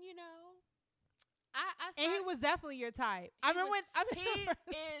 And then, and he was definitely your type. I remember he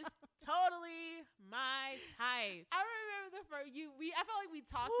is totally my type. I remember the first I felt like we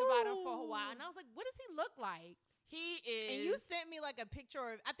talked about him for a while, and I was like, what does he look like? He is. And you sent me like a picture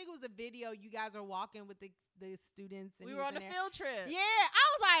of, I think it was a video, you guys are walking with the students. And we were on a field trip. Yeah. I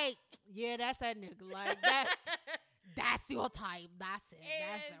was like, yeah, that's that nigga. Like, that's your type. That's it.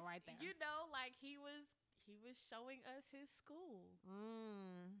 That's it right there. Like he was showing us his school.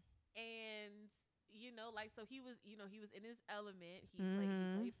 And so he was in his element. He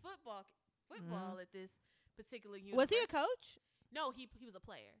played football at this particular university. Was he a coach? No, he was a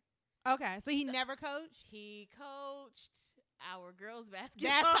player. Okay, so he never coached. He coached our girls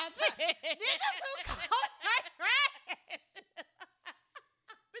basketball. That's niggas who coach are trash.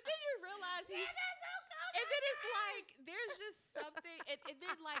 But then you realize he's. And then it's like there's just something, and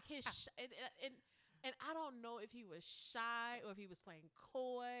then like his and I don't know if he was shy or if he was playing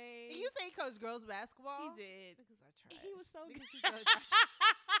coy. You say he coached girls basketball? He did. Niggas are trash. He was so Niggas good. who coach are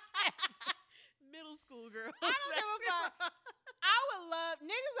Middle school girls. I don't give a fuck. I would love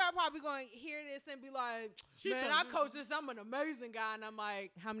niggas are probably going to hear this and be like, man, I coach this. I'm an amazing guy, and I'm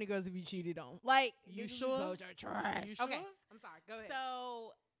like, how many girls have you cheated on? Like, You niggas sure? who coach are trash. You sure? Okay, I'm sorry. Go ahead.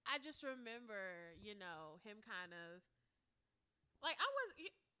 So I just remember, him kind of like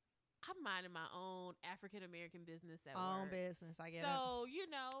I'm minding my own African American business at Own work. business. I get it. So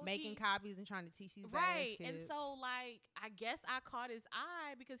Making copies and trying to teach these right, kids. and so like I guess I caught his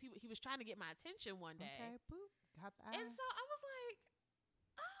eye because he was trying to get my attention one day, Okay, boop. Got the eye. and so I was like,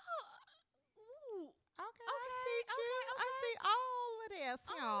 oh, ooh, Okay, I Okay, see you. okay, I see all of this,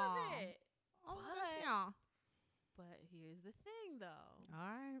 all y'all. of it. All of this, But- y'all. But here's the thing, though.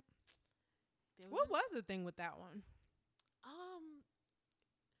 All right. There What a- was the thing with that one?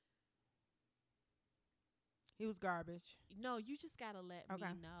 He was garbage. No, you just gotta let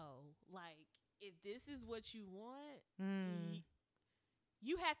Okay. me know. Like, if this is what you want, Mm.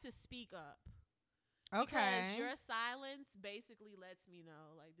 you have to speak up. Okay. Because your silence basically lets me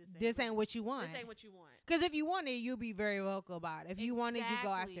know, like, This ain't what you want. This ain't what you want. Because if you want it, you'll be very vocal about it. If you want it, you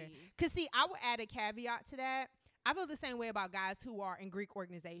go after it. Exactly. Because, see, I would add a caveat to that. I feel the same way about guys who are in Greek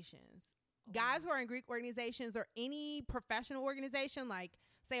organizations. Guys who are in Greek organizations or any professional organization, like,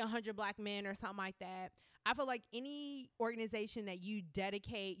 say, 100 Black Men or something like that, I feel like any organization that you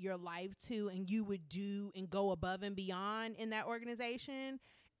dedicate your life to and you would do and go above and beyond in that organization,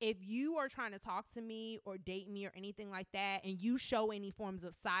 if you are trying to talk to me or date me or anything like that, and you show any forms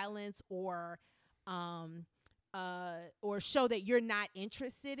of silence or show that you're not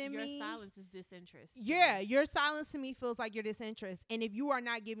interested in your me, silence is disinterest. to yeah, me. your silence to me feels like you're disinterest. And if you are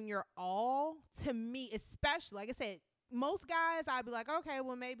not giving your all to me, especially, like I said, most guys, I'd be like, okay,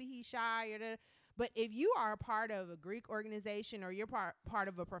 well, maybe he's shy or the. But if you are a part of a Greek organization or you're part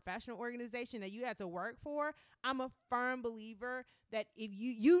of a professional organization that you have to work for, I'm a firm believer that if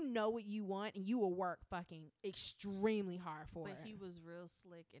you know what you want and you will work fucking extremely hard for it. But he was real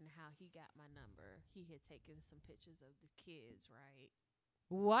slick in how he got my number. He had taken some pictures of the kids, right?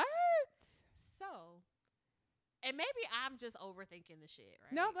 What? So, and maybe I'm just overthinking the shit,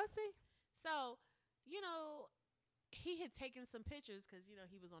 right? No, let's see. So, he had taken some pictures because,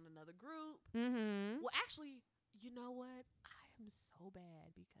 he was on another group. Mm-hmm. Well, actually, you know what? I am so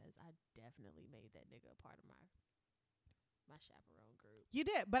bad because I definitely made that nigga a part of my chaperone group. You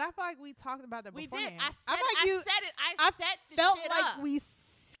did, but I feel like we talked about that We beforehand. did. I feel like said it. I set the felt shit like up. we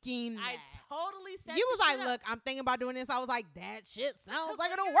schemed I that. totally set You the was like, shit up. look, I'm thinking about doing this. I was like, that shit sounds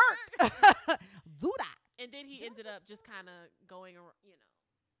like it'll It'll work. Do that. And then he ended up just kind of going around,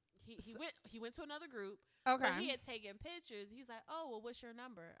 he went to another group. Okay. But he had taken pictures. He's like, oh, well, what's your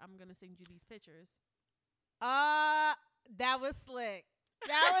number? I'm going to send you these pictures. That was slick.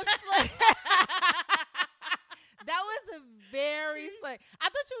 That was slick. That was very slick. I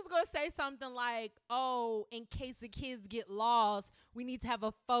thought you was going to say something like, oh, in case the kids get lost, we need to have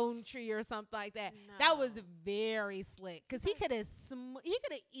a phone tree or something like that. That was No. very slick. Because he could have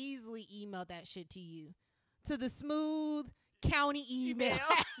easily emailed that shit to you. To the Smooth County email.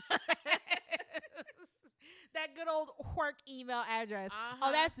 That good old work email address.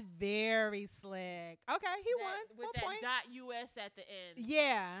 Oh, that's very slick. Okay, he won. With One that point. .us at the end.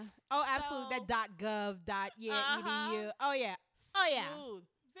 Yeah. Oh, absolutely. So- That .gov. .edu. Oh yeah. Oh yeah. Smooth.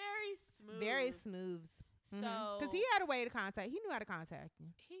 Very smooth. Very smooth. So Because he had a way to contact. He knew how to contact you.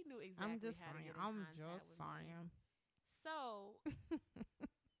 he knew exactly I'm just how to saying. get in I'm contact just with me. saying. So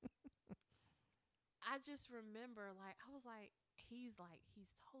I just remember, I was like, he's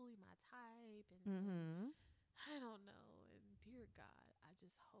totally my type, and Mm-hmm. I don't know. And dear God, I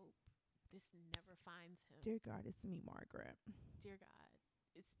just hope this never finds him. Dear God, it's me, Margaret. Dear God,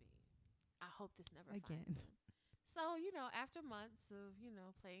 it's me. I hope this never Again. finds him. So, after months of,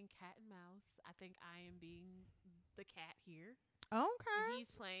 playing cat and mouse, I think I am being the cat here. Okay. He's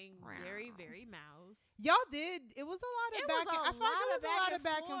playing very, very mouse. Y'all did. It was a lot of It back. was a I feel like lot it of was a lot of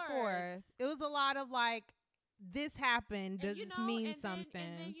back back and and forth. It was a lot of this happened. Does And, this mean and something?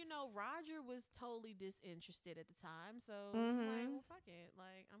 Then, Roger was totally disinterested at the time. So, Mhm. well, fuck it.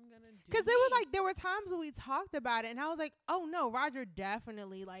 I'm going to do Because me. it was there were times when we talked about it, and I was like, oh no, Roger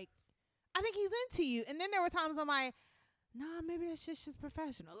definitely I think he's into you. And then there were times I'm like, nah, maybe that's just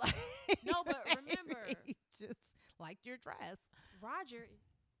professional. No, but remember, just liked your dress. Roger,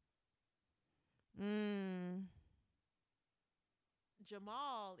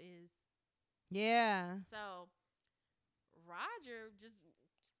 Jamal is. Yeah. So Roger just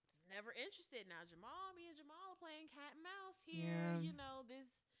never interested. Now me and Jamal are playing cat and mouse here. Yeah. You know,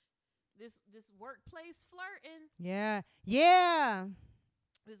 this workplace flirting. Yeah. Yeah.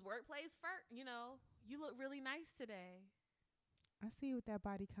 This workplace flirt. You know, you look really nice today. I see you with that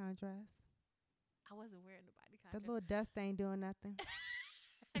bodycon dress. I wasn't wearing the bodycon That dress. little dust ain't doing nothing.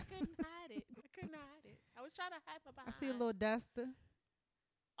 I couldn't hide it. I was trying to hide my behind. I see a little duster.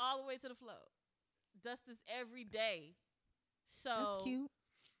 All the way to the floor. Dust is every day. So that's cute.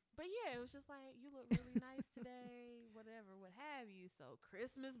 But yeah, it was just like, you look really nice today, whatever, what have you. So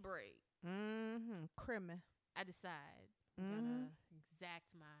Christmas break. Crimin. I decide I'm gonna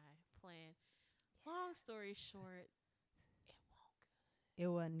exact my plan. Long story short, it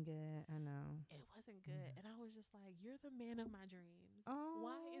wasn't good. I know. It wasn't good. And I was just like, you're the man of my dreams.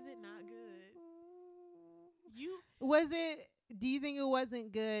 Why is it not good? Do you think it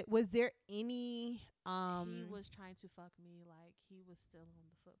wasn't good? Was there any he was trying to fuck me like he was still on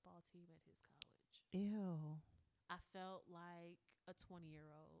the football team at his college. Ew. I felt like a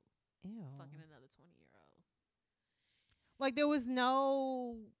 20-year-old fucking another 20-year-old. Like there was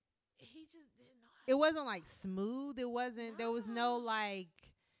no. He just didn't know. It wasn't like smooth. It wasn't. There was no like.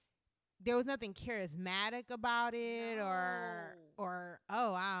 There was nothing charismatic about it, or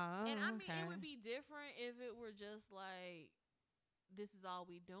wow. And I mean, it would be different if it were just like, this is all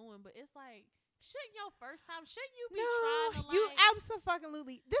we doing. But it's like, shouldn't your first time? Shouldn't you be trying to like? You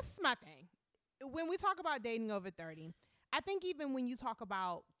absolutely. This is my thing. When we talk about dating over 30, I think even when you talk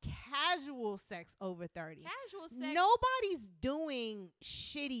about casual sex over 30, nobody's doing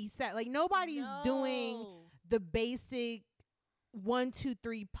shitty sex. Like nobody's doing the basic 1, 2,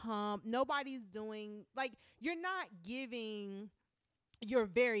 3 pump. Nobody's doing like, you're not giving your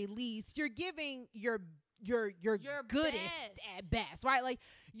very least. You're giving your goodest at best, right? Like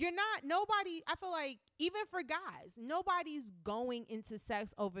nobody, I feel like even for guys, nobody's going into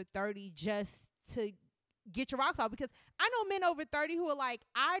sex over 30 just to get your rocks off, because I know men over 30 who are like,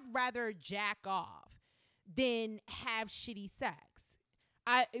 I'd rather jack off than have shitty sex.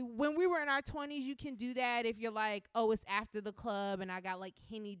 When we were in our 20s, you can do that if you're like, oh, it's after the club and I got like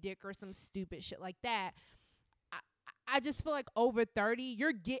henny dick or some stupid shit like that. I just feel like over 30,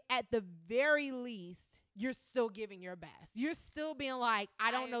 at the very least, you're still giving your best. You're still being like,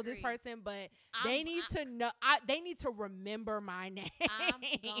 I don't know this person, but they need to know. They need to remember my name. I'm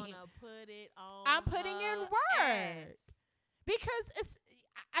gonna put it on. I'm putting in work because it's.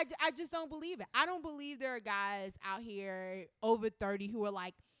 I just don't believe it. I don't believe there are guys out here over 30 who are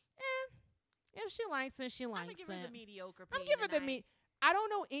like, if she likes it, she likes it. I'm gonna give her the mediocre. I'm giving the I don't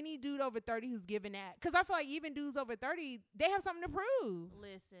know any dude over 30 who's giving that, because I feel like even dudes over 30, they have something to prove.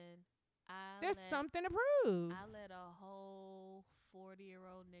 Listen, there's something to prove. I let a whole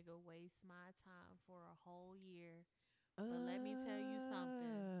 40-year-old nigga waste my time for a whole year. But let me tell you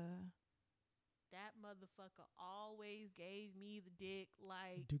something. That motherfucker always gave me the dick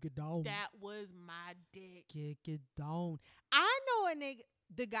like that was my dick. Kick it down. I know a nigga,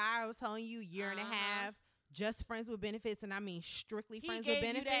 the guy I was telling you, year and a half, just friends with benefits, and I mean strictly friends with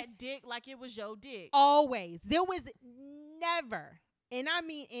benefits. He gave you that dick like it was your dick. Always. There was never, and I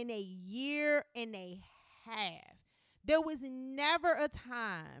mean in a year and a half, there was never a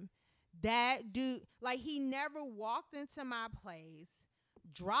time that dude, like he never walked into my place,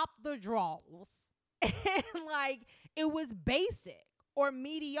 dropped the drawers, and like it was basic or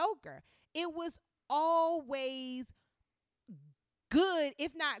mediocre. It was always good,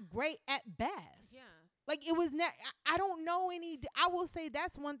 if not great at best. Yeah. Like it was not, I don't know any, I will say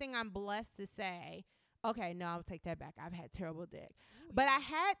that's one thing I'm blessed to say. Okay, no, I'll take that back. I've had terrible dick. Ooh, but yeah. I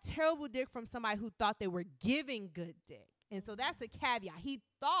had terrible dick from somebody who thought they were giving good dick. And so that's a caveat. He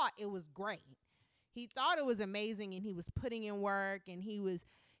thought it was great. He thought it was amazing, and he was putting in work, and he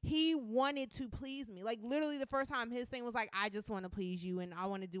wanted to please me. Like literally the first time his thing was like, I just want to please you and I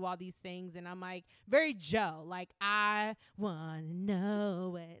want to do all these things. And I'm like, very Joe, like I want to know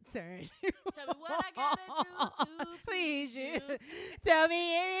what turns you Tell me what I gotta do to please you. Tell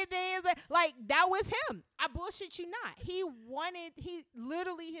me anything. Like that was him. I bullshit you not. He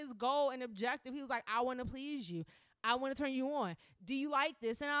literally his goal and objective, he was like, I want to please you. I want to turn you on. Do you like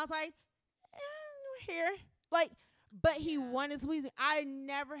this? And I was like, here. Like, but he wanted to please me. I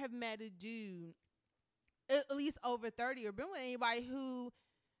never have met a dude, at least over 30, or been with anybody who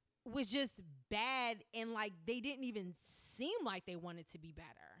was just bad and like they didn't even seem like they wanted to be better.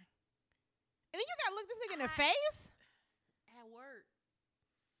 And then you gotta look this nigga in the face at work.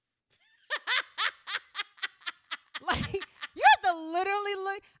 Like, you have to literally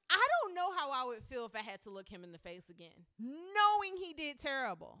look. I don't know how I would feel if I had to look him in the face again, knowing he did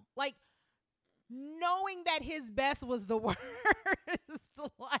terrible. Like, knowing that his best was the worst.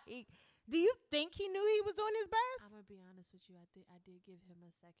 Like, do you think he knew he was doing his best? I'm gonna be honest with you. I did give him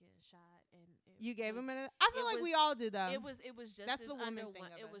a second shot, and You gave him a. I feel like we all do though. It was just That's as the woman thing.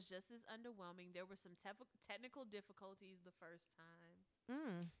 it was just as underwhelming. There were some technical difficulties the first time.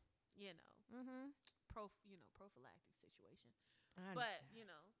 You know, prophylactic situation. But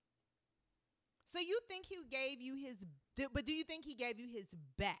So you think he gave you his? But do you think he gave you his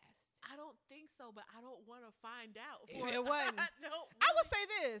best? I don't think so, but I don't want to find out. If it wasn't. I would say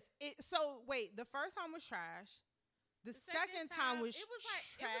this. So wait, the first time was trash. The second time was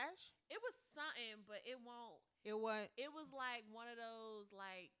trash. It was something, but it won't. It was. It was like one of those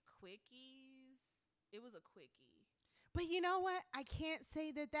like quickies. It was a quickie. But you know what? I can't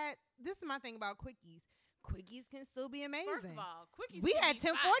say that. This is my thing about quickies. Quickies can still be amazing. First of all, quickies. We had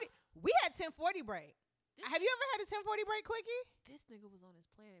 1040. We had 1040 break. Have you ever had a 1040 break quickie? This nigga was on his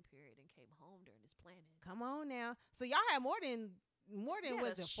planning period and came home during his planning. Come on now. So y'all had more than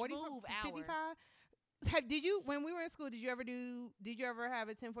was it 40 55? Did you when we were in school, did you ever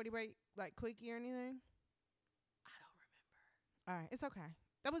have a 1040 break like quickie or anything? I don't remember. All right, it's okay.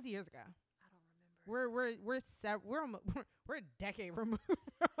 That was years ago. I don't remember. We're a decade removed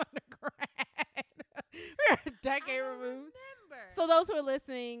from undergrad. We're a decade removed. So those who are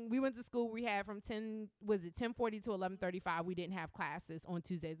listening, we went to school. We had from 10:40 to 11:35. We didn't have classes on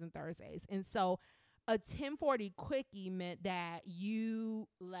Tuesdays and Thursdays, and so a 10:40 quickie meant that you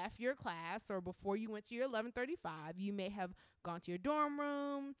left your class, or before you went to your 11:35, you may have gone to your dorm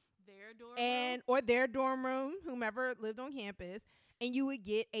room, or their dorm room, whomever lived on campus, and you would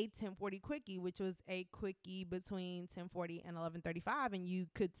get a 10:40 quickie, which was a quickie between 10:40 and 11:35, and you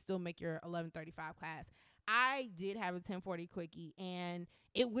could still make your 11:35 class. I did have a 10:40 quickie, and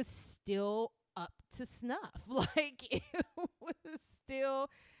it was still up to snuff. Like, it was still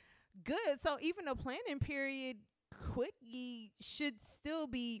good. So even a planning period quickie should still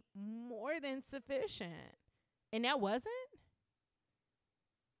be more than sufficient. And that wasn't?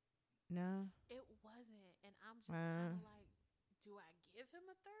 No. It wasn't. And I'm just kind of like, do I give him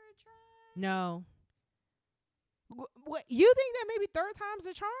a third try? No. What you think that maybe third time's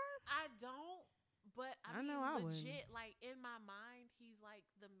the charm? I don't. But I mean, know I legit, like, in my mind, he's like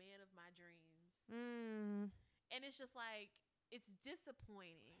the man of my dreams. And it's just like, it's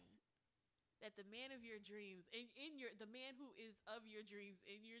disappointing that the man of your dreams, the man who is of your dreams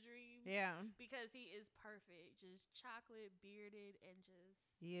in your dreams. Yeah. Because he is perfect. Just chocolate, bearded, and just.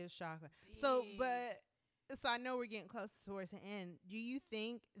 He is chocolate. Big. So I know we're getting close towards the end. Do you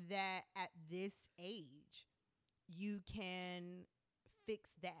think that at this age, you can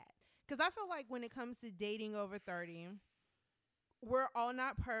fix that? Because I feel like when it comes to dating over 30, we're all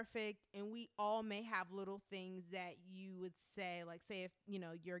not perfect, and we all may have little things that you would say, like, say if,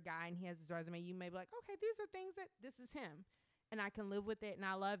 you're a guy and he has his resume, you may be like, okay, these are things that this is him, and I can live with it, and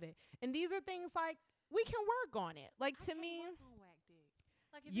I love it. And these are things like we can work on it. Like, to me,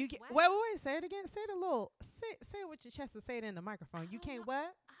 like you get, wait, say it again. Say it say it with your chest and say it in the microphone. You can't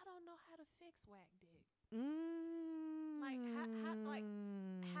what? I don't know how to fix whack dick. Like,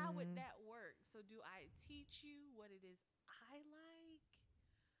 how would that work? So do I teach you what it is I like?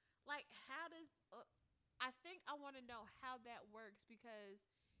 Like, how does I think I want to know how that works, because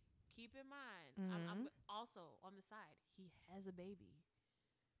keep in mind, I'm also on the side, he has a baby.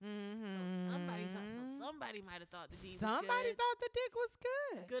 So somebody might have thought the dick was good. Thought the dick was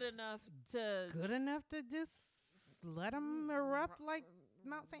good. Good enough to just let him erupt like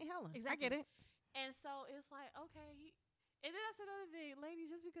Mount St. Helens. Exactly. I get it. And so it's like, okay, and then that's another thing, ladies,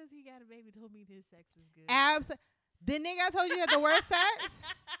 just because he got a baby don't mean his sex is good. The nigga I told you had the worst sex?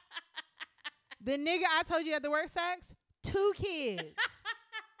 The nigga I told you had the worst sex? 2 kids.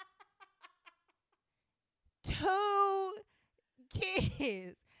 2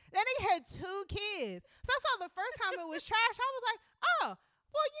 kids. That nigga had 2 kids. So I saw the first time it was trash. I was like, oh,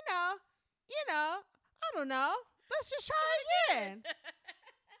 well, I don't know. Let's just try again.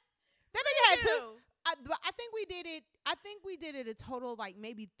 That nigga had 2. But I think we did it a total of like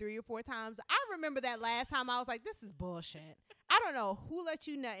maybe 3 or 4 times. I remember that last time I was like, this is bullshit. I don't know who let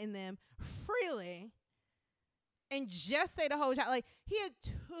you nut in them freely and just say the whole child. Like, he had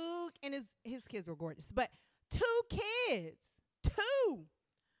 2, and his kids were gorgeous, but 2 kids. 2. I will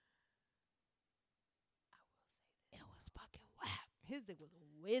say this. It was fucking whack. His dick was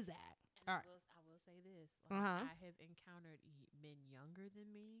whiz at. All right. I will say this. Like, I have encountered men younger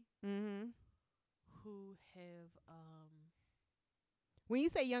than me who have When you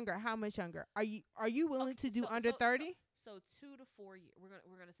say younger, how much younger? Are you willing to do so, under so, 30? So 2 to 4 years.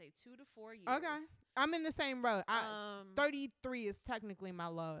 We're gonna say 2 to 4 years. Okay. I'm in the same road. 33 is technically my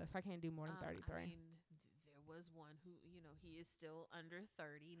lowest. I can't do more than 33. I mean, there was one who, he is still under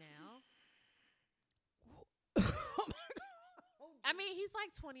 30 now. Oh my God. I mean, he's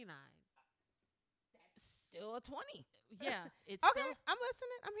like 29. That's still a 20. Yeah, it's okay. still, I'm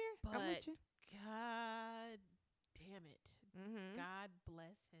listening. I'm here. I'm but with you. God damn it. Mm-hmm. God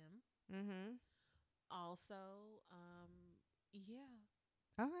bless him. Mm-hmm. Also, yeah.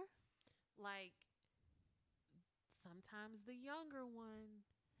 Okay. Like, sometimes the younger one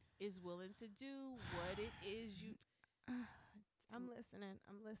is willing to do what it is you. I'm listening.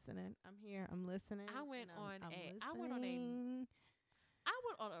 I'm here. I'm listening. I went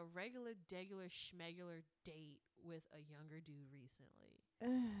on a regular, degular, schmegular date with a younger dude recently.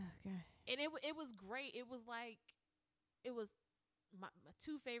 Okay. And it was great. It was my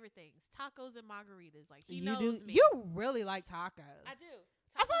two favorite things: tacos and margaritas. Like, he knows me. You really like tacos. I do.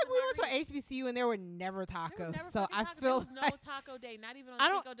 I feel like we went to HBCU and there were never tacos. So I tacos. feel there was like no taco day, not even on I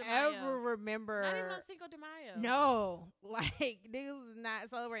don't Cinco de Mayo. ever remember. Not even on Cinco de Mayo. No, like niggas was not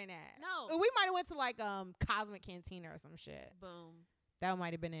celebrating that. No. We might have went to like Cosmic Cantina or some shit. Boom. That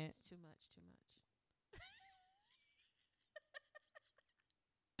might have been it. It's too much.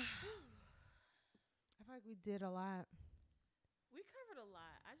 I feel like we did a lot. We covered a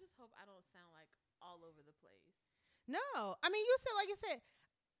lot. I just hope I don't sound like all over the place. No, I mean, you said, like you said,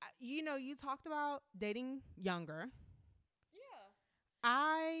 you talked about dating younger. Yeah.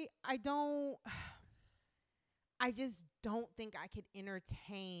 I just don't think I could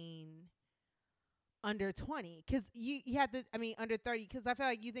entertain under 20 because you have to. I mean, under 30 because I feel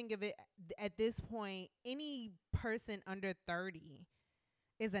like you think of it at this point. Any person under 30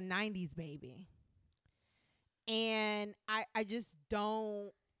 is a 90s baby, and I just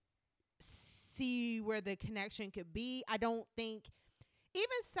don't see where the connection could be. I don't think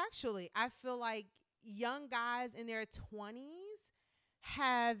even sexually, I feel like young guys in their 20s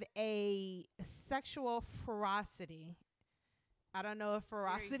have a sexual ferocity. I don't know if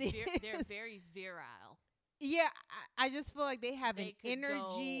ferocity they're very virile. Yeah, I just feel like they have They an could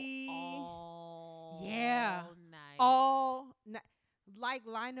energy. go all night. All night. Like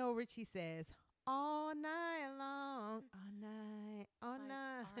Lionel Richie says, all night long, all night, all It's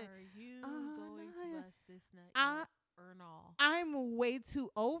night. like, are you all going night. to bust this nut or all? I'm way too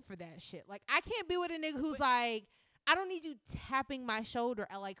old for that shit. Like, I can't be with a nigga who's like, I don't need you tapping my shoulder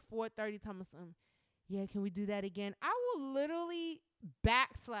at like 4:30 telling me something. Yeah, can we do that again? I will literally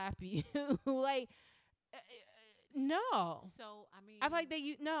backslap you. Like, no. So, I mean, I feel like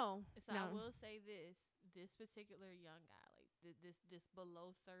no. So no. I will say this particular young guy, like this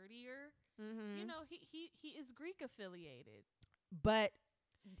below 30er, Mm-hmm. he is Greek affiliated. But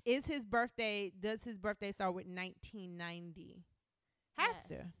does his birthday start with 1990? Has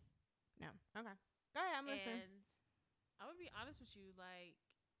to. No. Okay. Go ahead, I'm listening. And I'm gonna be honest with you, like,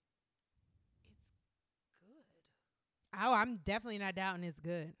 it's good. Oh, I'm definitely not doubting it's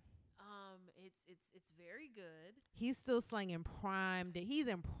good. It's very good. He's still slinging prime dick. He's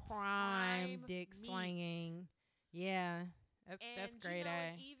in prime dick meat. slinging. Yeah. That's great.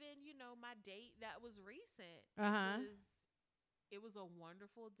 Even my date that was recent. Uh-huh. It was a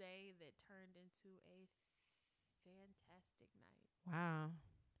wonderful day that turned into a fantastic night. Wow.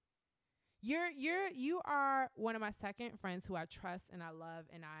 You are one of my second friends who I trust and I love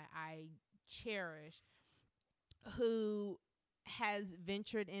and I cherish, who has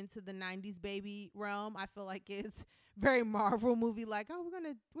ventured into the 90s baby realm. I feel like it's very Marvel movie, like, oh,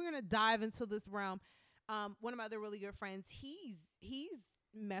 we're gonna dive into this realm. One of my other really good friends, he's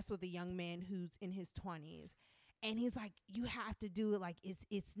messed with a young man who's in his 20s, and he's like, you have to do it, like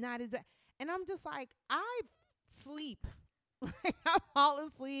it's not as, and I'm just like, I sleep. Like, I fall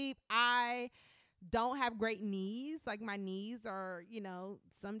asleep. I don't have great knees. Like, my knees are,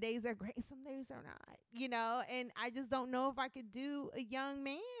 some days are great, some days are not, and I just don't know if I could do a young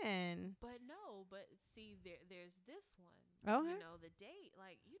man. But see, there's this one. Okay. The date,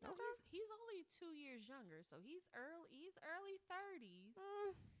 like, Okay. he's only 2 years younger, so he's early 30s.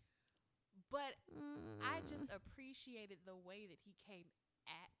 But I just appreciated the way that he came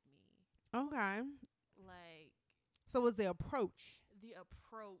at me. Okay. Like, so was the approach? The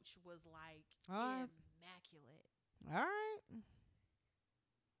approach was like immaculate. All right.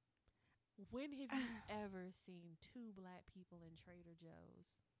 When have you ever seen two black people in Trader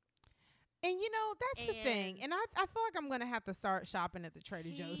Joe's? And that's the thing. And I feel like I'm gonna have to start shopping at the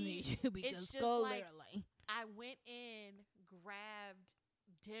Trader Joe's near you because it's just go like, literally. I went in, grabbed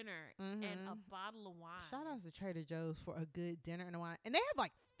dinner and a Mhm. bottle of wine. Shout out to Trader Joe's for a good dinner and a wine. And they have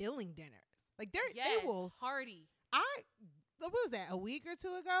like filling dinners. Like they Yes, will. hearty. What was that? A week or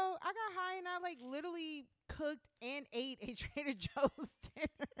two ago, I got high and I like literally cooked and ate a Trader Joe's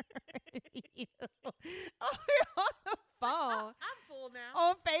dinner. Oh, we're on the phone. I'm full now.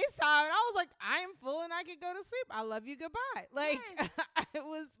 On FaceTime, and I was like, I am full and I can go to sleep. I love you. Goodbye. Like Yes. it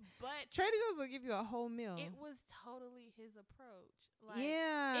was. But Trader Joe's will give you a whole meal. it was totally his approach. Like,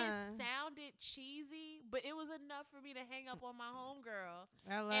 yeah, it sounded cheesy, but it was enough for me to hang up on my homegirl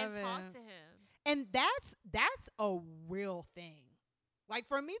I love and it. talk to him. And that's a real thing. Like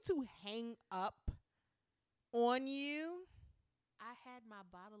for me to hang up on you. I had my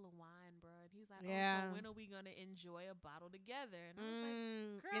bottle of wine, bro. And he's like, Yeah. oh, so when are we going to enjoy a bottle together? And I was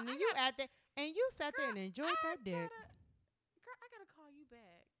like, girl, and then I you got- at that, and you sat there and enjoyed that dick. Girl, I got to call you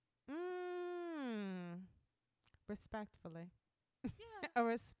back. Respectfully, Yeah. a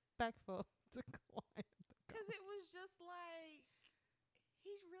respectful decline. Because it was just like,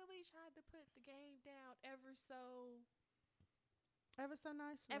 he's really tried to put the game down ever so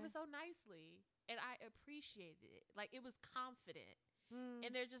nicely. And I appreciated it. Like, it was confident.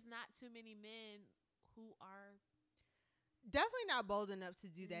 And there are just not too many men who are Definitely not bold enough to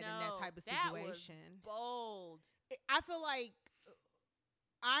do that in that No, type of that was situation. bold. I feel like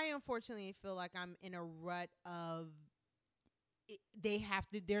I unfortunately feel like I'm in a rut of they have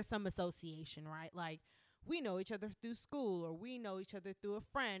to. There's some association, right? Like we know each other through school, or we know each other through a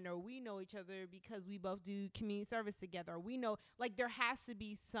friend, or we know each other because we both do community service together. Or we know, like, there has to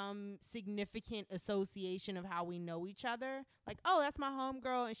be some significant association of how we know each other. Like, oh, that's my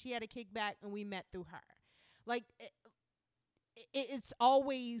homegirl, and she had a kickback, and we met through her. Like, it's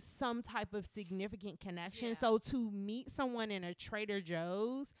always some type of significant connection. Yeah. So to meet someone in a Trader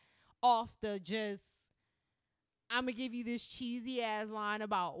Joe's off the just, I'm going to give you this cheesy ass line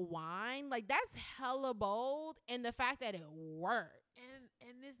about wine, like that's hella bold. And the fact that it worked.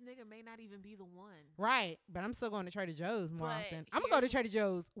 And this nigga may not even be the one. Right. But I'm still going to Trader Joe's more But often. I'm going to go to here's- Trader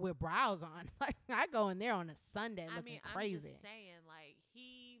Joe's with brows on. Like I go in there on a Sunday looking crazy. I'm just saying, like,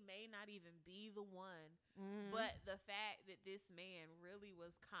 he may not even be the one. Mhm. But the fact that this man really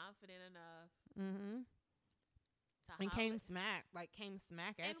was confident enough Mhm. to And holler- came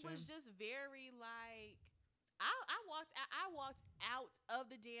smack at and you. was just very like, I walked out of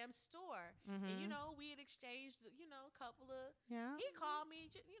the damn store, and you Mhm. know we had exchanged a couple of. Yeah. He called me,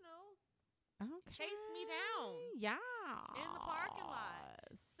 Okay. chased me down Yeah. in the parking lot.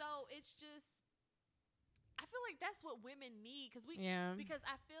 So it's just, I feel like that's what women need yeah. because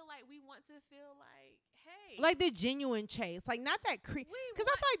I feel like we want to feel like, hey, Like the genuine chase, like not that creep. we Because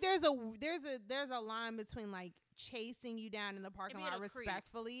I want- feel like there's a line between like chasing you down in the parking being lot a creep.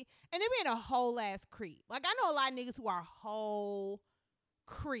 respectfully, and then being a whole ass creep. Like I know a lot of niggas who are whole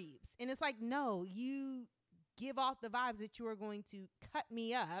creeps, and it's like no, you give off the vibes that you are going to cut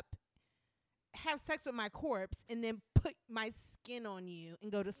me up, have sex with my corpse, and then put my skin on you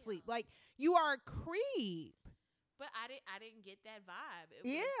and go to sleep. Like you are a creep. but I didn't get that vibe. It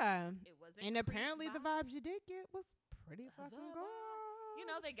was, Yeah. it wasn't. And creep apparently the vibe. vibes you did get was pretty The fucking vibe. good. You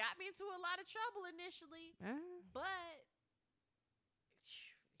know, they got me into a lot of trouble initially, but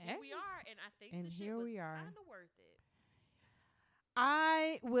here we Hey. are, and I think And the shit here was we are. kind of worth it.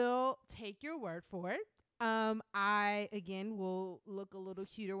 I will take your word for it. I again will look a little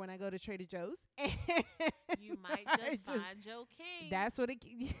cuter when I go to Trader Joe's. You might I just find your king. That's what it.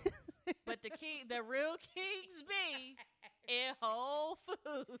 But the real kings be in Whole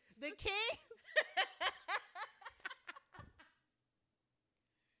Foods. The king.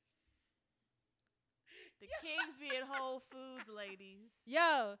 The kings be in Whole Foods, ladies.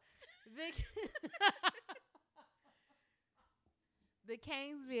 Yo, the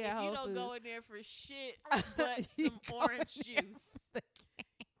Kings be at If you Whole don't Foods. go in there for shit but You some go orange in there juice, for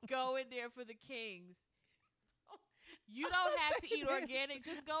the go in there for the kings. You don't have to eat organic.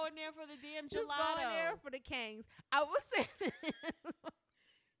 Just go in there for the damn Just gelato. go in there for the Kings. I will say this.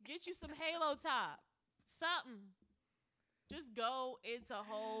 Get you some Halo Top. Something. Just go into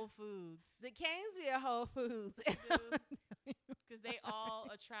Whole Foods. The Kings be at Whole Foods. Because they all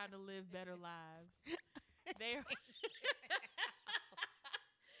are trying to live better lives. They're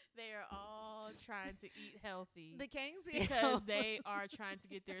they are all trying to eat healthy. The Kings be at Whole Because Foods. they are trying to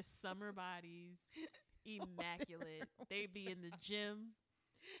get their summer bodies immaculate. They be in the gym.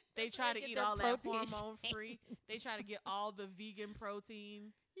 They That's try where to they get eat their all that protein hormone free. They try to get all the vegan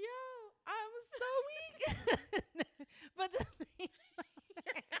protein. Yo, I'm so weak. But the thing,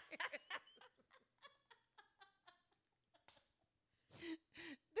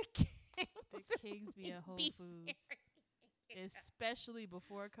 the Kings, The kings be at Whole be Foods. Especially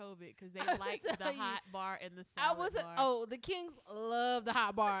before COVID, because they I'ma like the tell you, hot bar and the I salad was bar. the Kings love the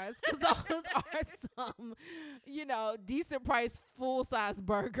hot bars because those are some, decent price full size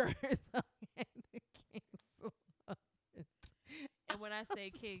burgers. Okay, the Kings love it. And when I say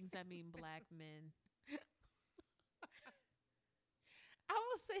kings, I mean black men. I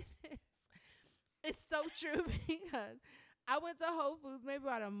will say this: it's so true because I went to Whole Foods maybe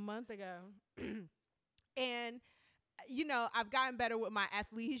about a month ago, and I've gotten better with my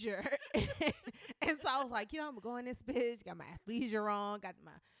athleisure. And so I was like, I'm going this bitch, got my athleisure on, got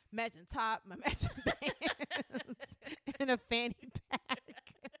my matching top, my matching pants, and a fanny pack.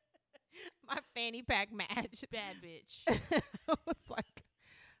 My fanny pack match. Bad bitch. I was like,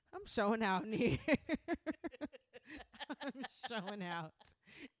 I'm showing out in here. I'm showing out.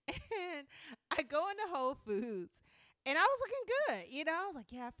 And I go into Whole Foods. And I was looking good, I was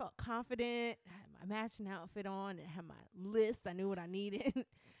like, yeah, I felt confident. I had my matching outfit on and had my list. I knew what I needed.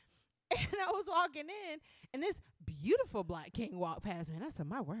 And I was walking in, and this beautiful black king walked past me. And I said,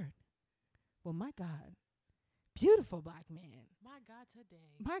 my word. Well, my God. Beautiful black man. My God,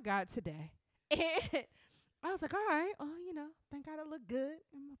 today. My God, today. And I was like, all right, well, thank God I look good.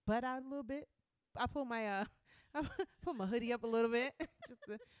 And my butt out a little bit. I pulled my I put my hoodie up a little bit just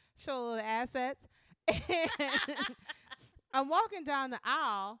to show a little assets. And I'm walking down the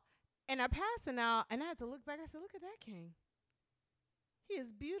aisle, and I'm passing out, and I had to look back. I said, look at that king. He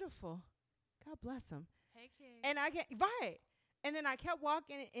is beautiful. God bless him. Hey, king. And I get right. And then I kept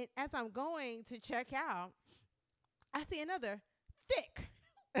walking, and as I'm going to check out, I see another thick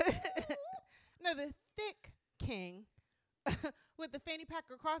king with the fanny pack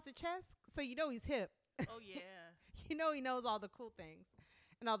across the chest. So he's hip. Oh, yeah. He knows all the cool things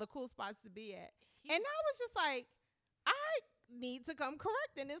and all the cool spots to be at. And I was just like, I need to come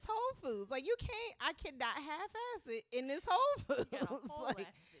correct in this Whole Foods. Like, I cannot half-ass it in this Whole Foods. You gotta whole like,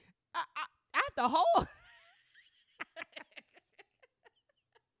 ass it. I have to whole.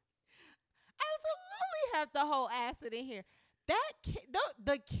 Absolutely have to whole ass it in here. The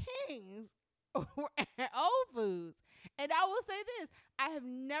Kings were at Whole Foods. And I will say this, I have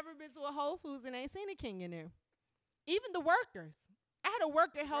never been to a Whole Foods and ain't seen a king in there. Even the workers. I had a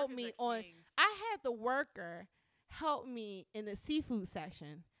worker help Workers me are on. kings. I had the worker help me in the seafood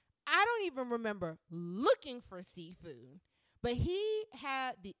section. I don't even remember looking for seafood, but he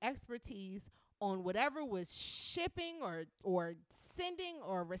had the expertise on whatever was shipping or sending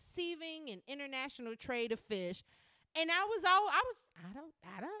or receiving an international trade of fish. And I don't, oh,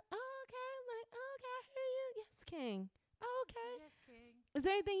 okay, like, oh, okay, I hear you. Yes, king. Oh, okay. Yes, king. Is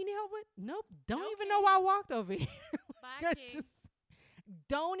there anything you need help with? Nope. Don't No, even king. know why I walked over here. Bye, king. Just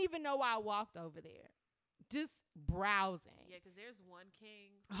don't even know why I walked over there. Just browsing. Yeah, because there's one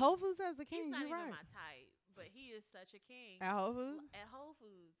king. Whole Foods has a He's king. not You're even right. my type, but he is such a king. At Whole Foods? At Whole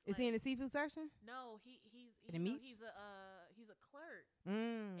Foods. Is he in the seafood section? No, he's In the meats? he's a clerk,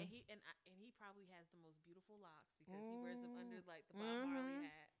 Mm. and he probably has the most beautiful locks because he wears them under like the Bob Marley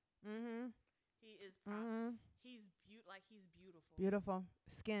hat. Mm-hmm. He is he's beautiful. Beautiful.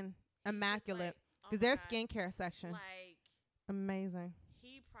 Skin. He's just Immaculate. like, Because oh my their God, skincare section. like Amazing.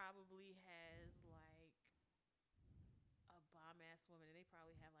 he probably has like a bomb ass woman, and they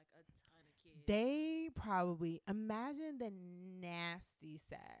probably have like a ton of kids. They probably, imagine the nasty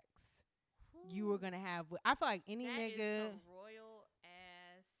sex you were going to have. I feel like any that nigga. is some royal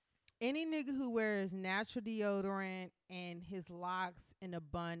ass. Any nigga who wears natural deodorant and his locks in a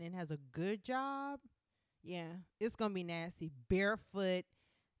bun and has a good job, yeah, it's gonna be nasty. Barefoot,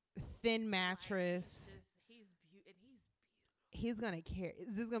 thin mattress. He's beautiful. He's gonna care.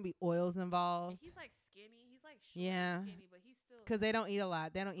 There's gonna be oils And involved he's like skinny. He's like short Yeah. and skinny, but he's still because they don't eat a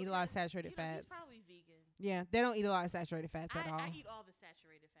lot. They don't eat a lot of saturated He's fats. probably vegan. Yeah, they don't eat a lot of saturated fats at all. I eat all the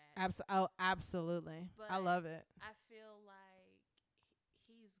saturated fats. Absolutely. I But love it. I feel like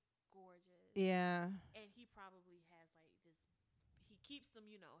he's gorgeous. Yeah. And he probably has like this. He keeps them,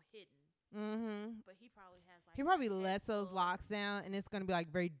 hidden. Mm-hmm. But he probably has like. He probably a head lets those full. locks down, and it's gonna be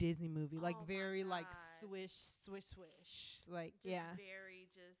like very Disney movie, like Oh my very like God. swish, swish, swish, like Just yeah, Very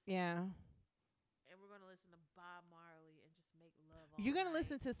just. yeah. And we're gonna listen to Bob Marley and just make love. You're all gonna night.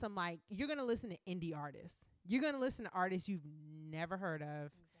 listen to you're gonna listen to indie artists. You're gonna listen to artists you've never heard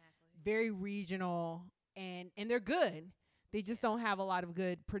of, Exactly. very regional, and they're good. They just don't have a lot of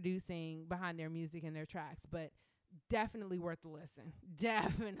good producing behind their music and their tracks, but definitely worth the listen.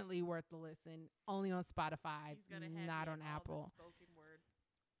 Definitely worth the listen. Only on Spotify, He's gonna have not me on in all the Apple. spoken word.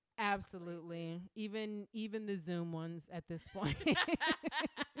 Absolutely. places. Even the Zoom ones at this point. Like,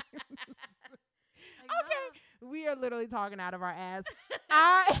 We are literally talking out of our ass.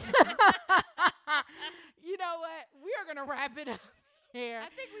 nah. You know what? We are gonna wrap it up here. I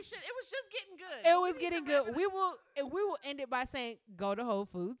think we should. It was just getting good. It was getting good. We will end it by saying, go to Whole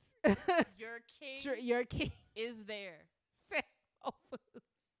Foods. Your king Your king is there. Say Whole Foods.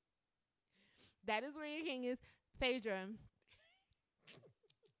 That is where your king is. Phaedra.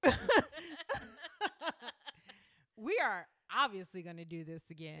 We are obviously going to do this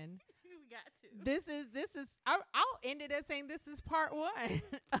again. We got to. This is I'll end it as saying this is part 1.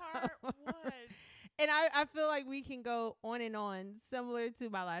 Part 1. And I feel like we can go on and on, similar to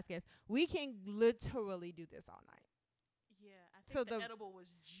my last guest. We can literally do this all night. Yeah, I think So the edible was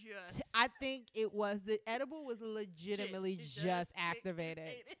just. I think the edible was legitimately just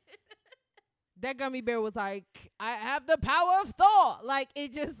activated. That gummy bear was like, I have the power of Thor. Like,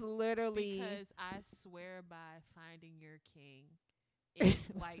 it just literally. Because I swear by finding your king in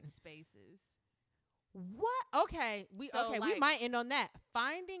white spaces. What? Okay. We So, we might end on that.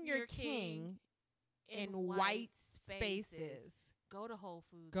 Finding your your king in white white spaces. Go to Whole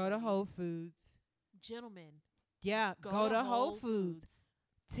Foods. Go to ladies. Whole Foods. Gentlemen. Yeah. Go to Whole Foods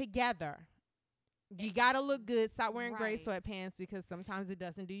together. You got to look good. Stop wearing gray Right. sweatpants because sometimes it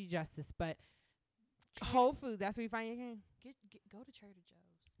doesn't do you justice. But Whole Foods, that's where you find your king. Go to Trader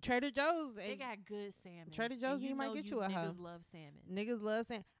Joe's. Trader Joe's. They And got good salmon. Trader Joe's, and you might know get you a hoe. niggas love salmon. niggas love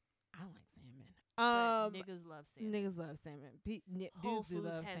salmon. I like salmon. But niggas love salmon. Niggas love salmon. Whole Dudes do Foods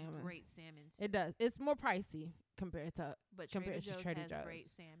love has salmon. great salmon too. It does. It's more pricey compared to But compared to Trader has Joe's. great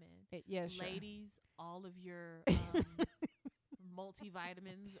salmon. yeah, sure. Ladies, all of your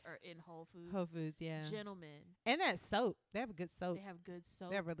multivitamins are in Whole Foods. Whole Foods, yeah. Gentlemen, And that soap. They have good soap. they have good soap.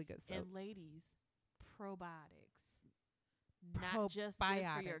 They have really good soap. And ladies, probiotics. Not just good for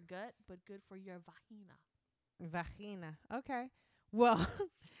your Probiotics. gut, but good for your vagina. Vagina. Okay. Well,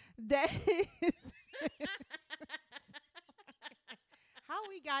 that is how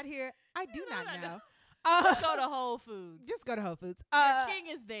we got here. I do not I know. know. Just go to Whole Foods. Just go to Whole Foods. Your king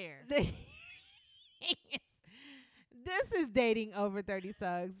is there. This is Dating Over 30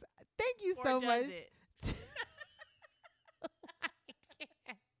 Sucks. Thank you Or so does much. it?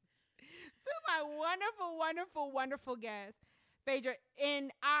 To my wonderful, wonderful, wonderful guest, Phaedra.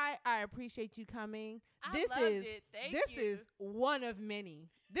 And I appreciate you coming. I This loved is it. Thank this you. is one of many.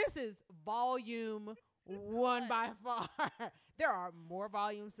 This is volume 1 by far. There are more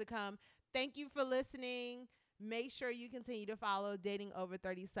volumes to come. Thank you for listening. Make sure you continue to follow Dating Over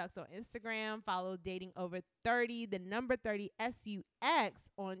 30 Sucks on Instagram. Follow Dating Over 30, the number 30 SUX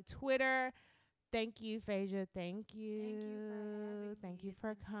on Twitter. Thank you, Phaedra. Thank you. Thank you Thank you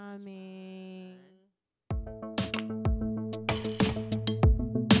for for having me. It's been so much coming.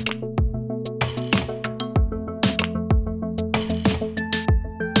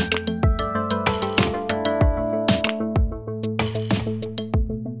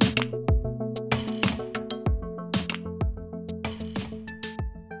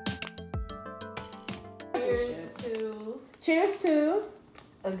 Cheers to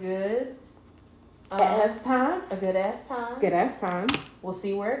A good ass time. a good ass time. Good ass time. We'll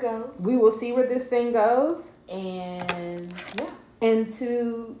see where it goes. We will see where this thing goes. And yeah. And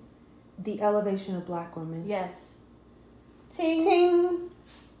to the elevation of Black women. Yes. Ting. Ting.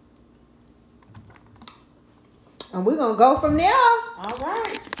 And we're going to go from there. All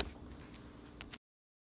right.